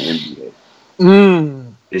keep you in the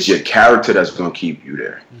NBA. It's your character that's going to keep you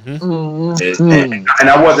there. And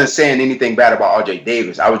I wasn't saying anything bad about RJ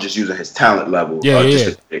Davis. I was just using his talent level. But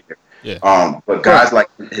guys like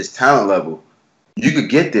his talent level, you could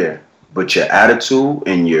get there, but your attitude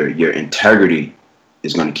and your integrity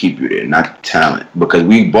is going to keep you there, not talent. Because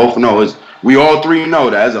we all three know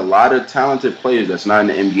that there's a lot of talented players that's not in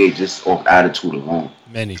the NBA just off attitude alone.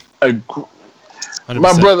 Many. 100%.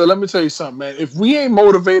 My brother, let me tell you something, man. If we ain't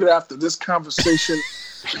motivated after this conversation,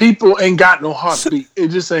 people ain't got no heartbeat. It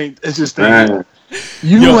just ain't. It's just ain't.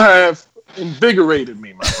 You have invigorated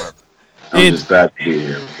me, my brother. I'm just glad to be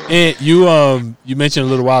here, bro. And you mentioned a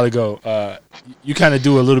little while ago, you kind of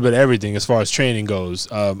do a little bit of everything as far as training goes.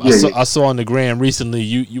 I saw on the gram recently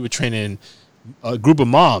you were training a group of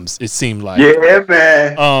moms, it seemed like. Yeah,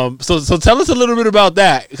 man. So tell us a little bit about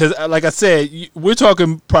that, because like I said, we're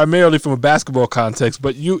talking primarily from a basketball context,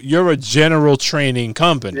 but you're a general training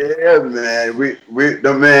company. Yeah, man. When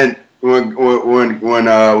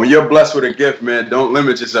you're blessed with a gift, man, don't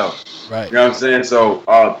limit yourself. Right. You know what I'm saying? So,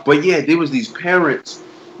 but yeah, there was these parents,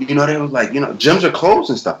 they was like, gyms are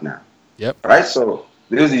closed and stuff now. Yep. Right. So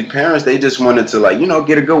there was these parents, they just wanted to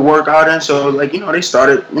get a good workout in. So they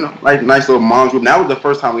started, like nice little moms group. And that was the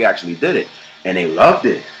first time we actually did it, and they loved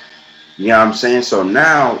it. You know what I'm saying? So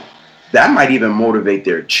now that might even motivate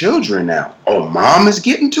their children now. Oh, mom is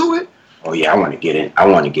getting to it. Oh yeah, I want to get in. I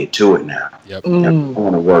want to get to it now. Yep. I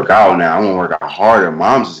want to work out now. I want to work out harder.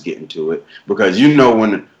 Mom's is getting to it, because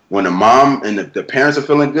when the mom and the parents are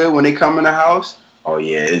feeling good when they come in the house. Oh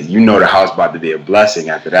yeah, the house about to be a blessing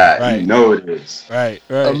after that. Right. It is. Right.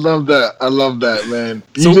 I love that, man.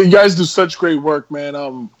 You guys do such great work, man.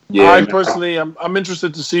 Personally, I'm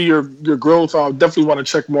interested to see your growth. I definitely want to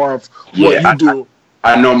check more of what you do.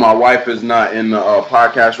 I know my wife is not in the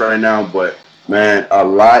podcast right now, but man, a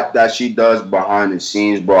lot that she does behind the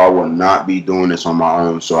scenes, bro. I will not be doing this on my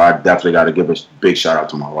own, so I definitely got to give a big shout out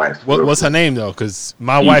to my wife. What's her name though? Because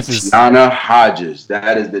my wife is Tiana Hodges.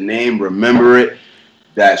 That is the name. Remember it.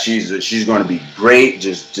 That she's going to be great.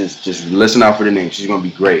 Just listen out for the name. She's going to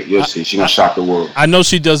be great. You'll see. She's going to shock the world. I know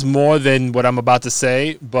she does more than what I'm about to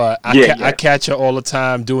say, but I catch her all the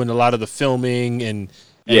time doing a lot of the filming and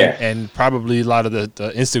probably a lot of the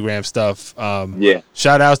Instagram stuff.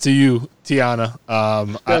 Shout out to you, Tiana.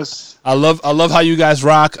 Yes. I love how you guys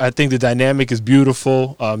rock. I think the dynamic is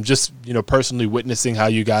beautiful. Just personally witnessing how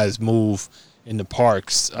you guys move in the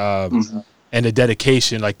parks. And the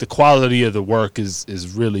dedication, like the quality of the work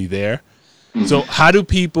is really there. Mm-hmm. So how do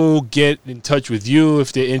people get in touch with you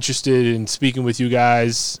if they're interested in speaking with you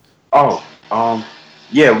guys? We're on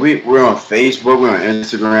Facebook, we're on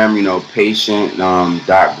Instagram,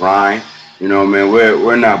 patient.grind. Man,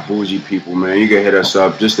 we're not bougie people, man. You can hit us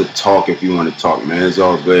up just to talk if you want to talk, man. It's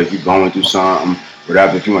all good. If you're going through something,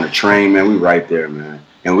 whatever, if you want to train, man, we right there, man.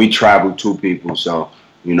 And we travel 2 people, so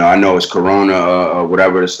I know it's Corona,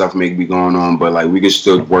 whatever the stuff may be going on, but we can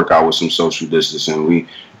still work out with some social distancing. We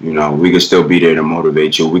can still be there to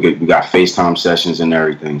motivate you. We got FaceTime sessions and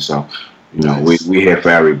everything. So, nice. we here for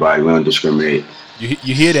everybody. We don't discriminate.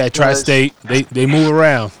 You hear that, Tri-State? They move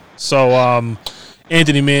around. So,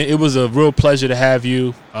 Anthony, man, it was a real pleasure to have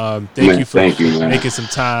you. Thank you for making some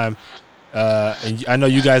time. And I know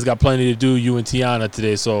you guys got plenty to do, you and Tiana,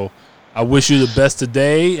 today. So, I wish you the best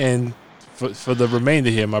today and for the remainder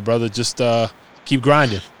here, my brother. Just keep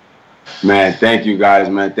grinding. Man, thank you guys,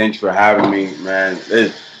 man. Thanks for having me, man.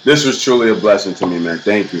 This was truly a blessing to me, man.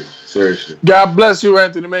 Thank you. Seriously. God bless you,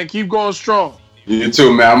 Anthony, man. Keep going strong. You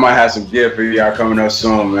too, man. I might have some gift for y'all coming up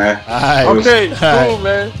soon, man. All right. Okay, cool,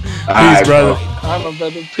 man. Peace, brother. All right, my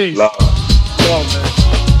brother. Peace. Love. Love, man.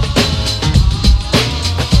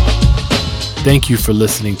 Thank you for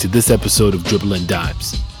listening to this episode of Dribbling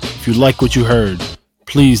Dimes. If you like what you heard,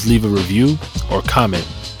 please leave a review or comment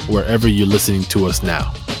wherever you're listening to us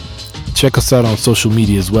now. Check us out on social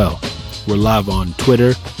media as well. We're live on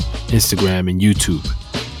Twitter, Instagram, and YouTube.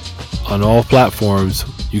 On all platforms,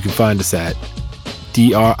 you can find us at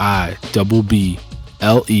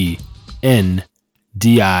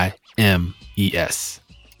DRIBBLENDIMES.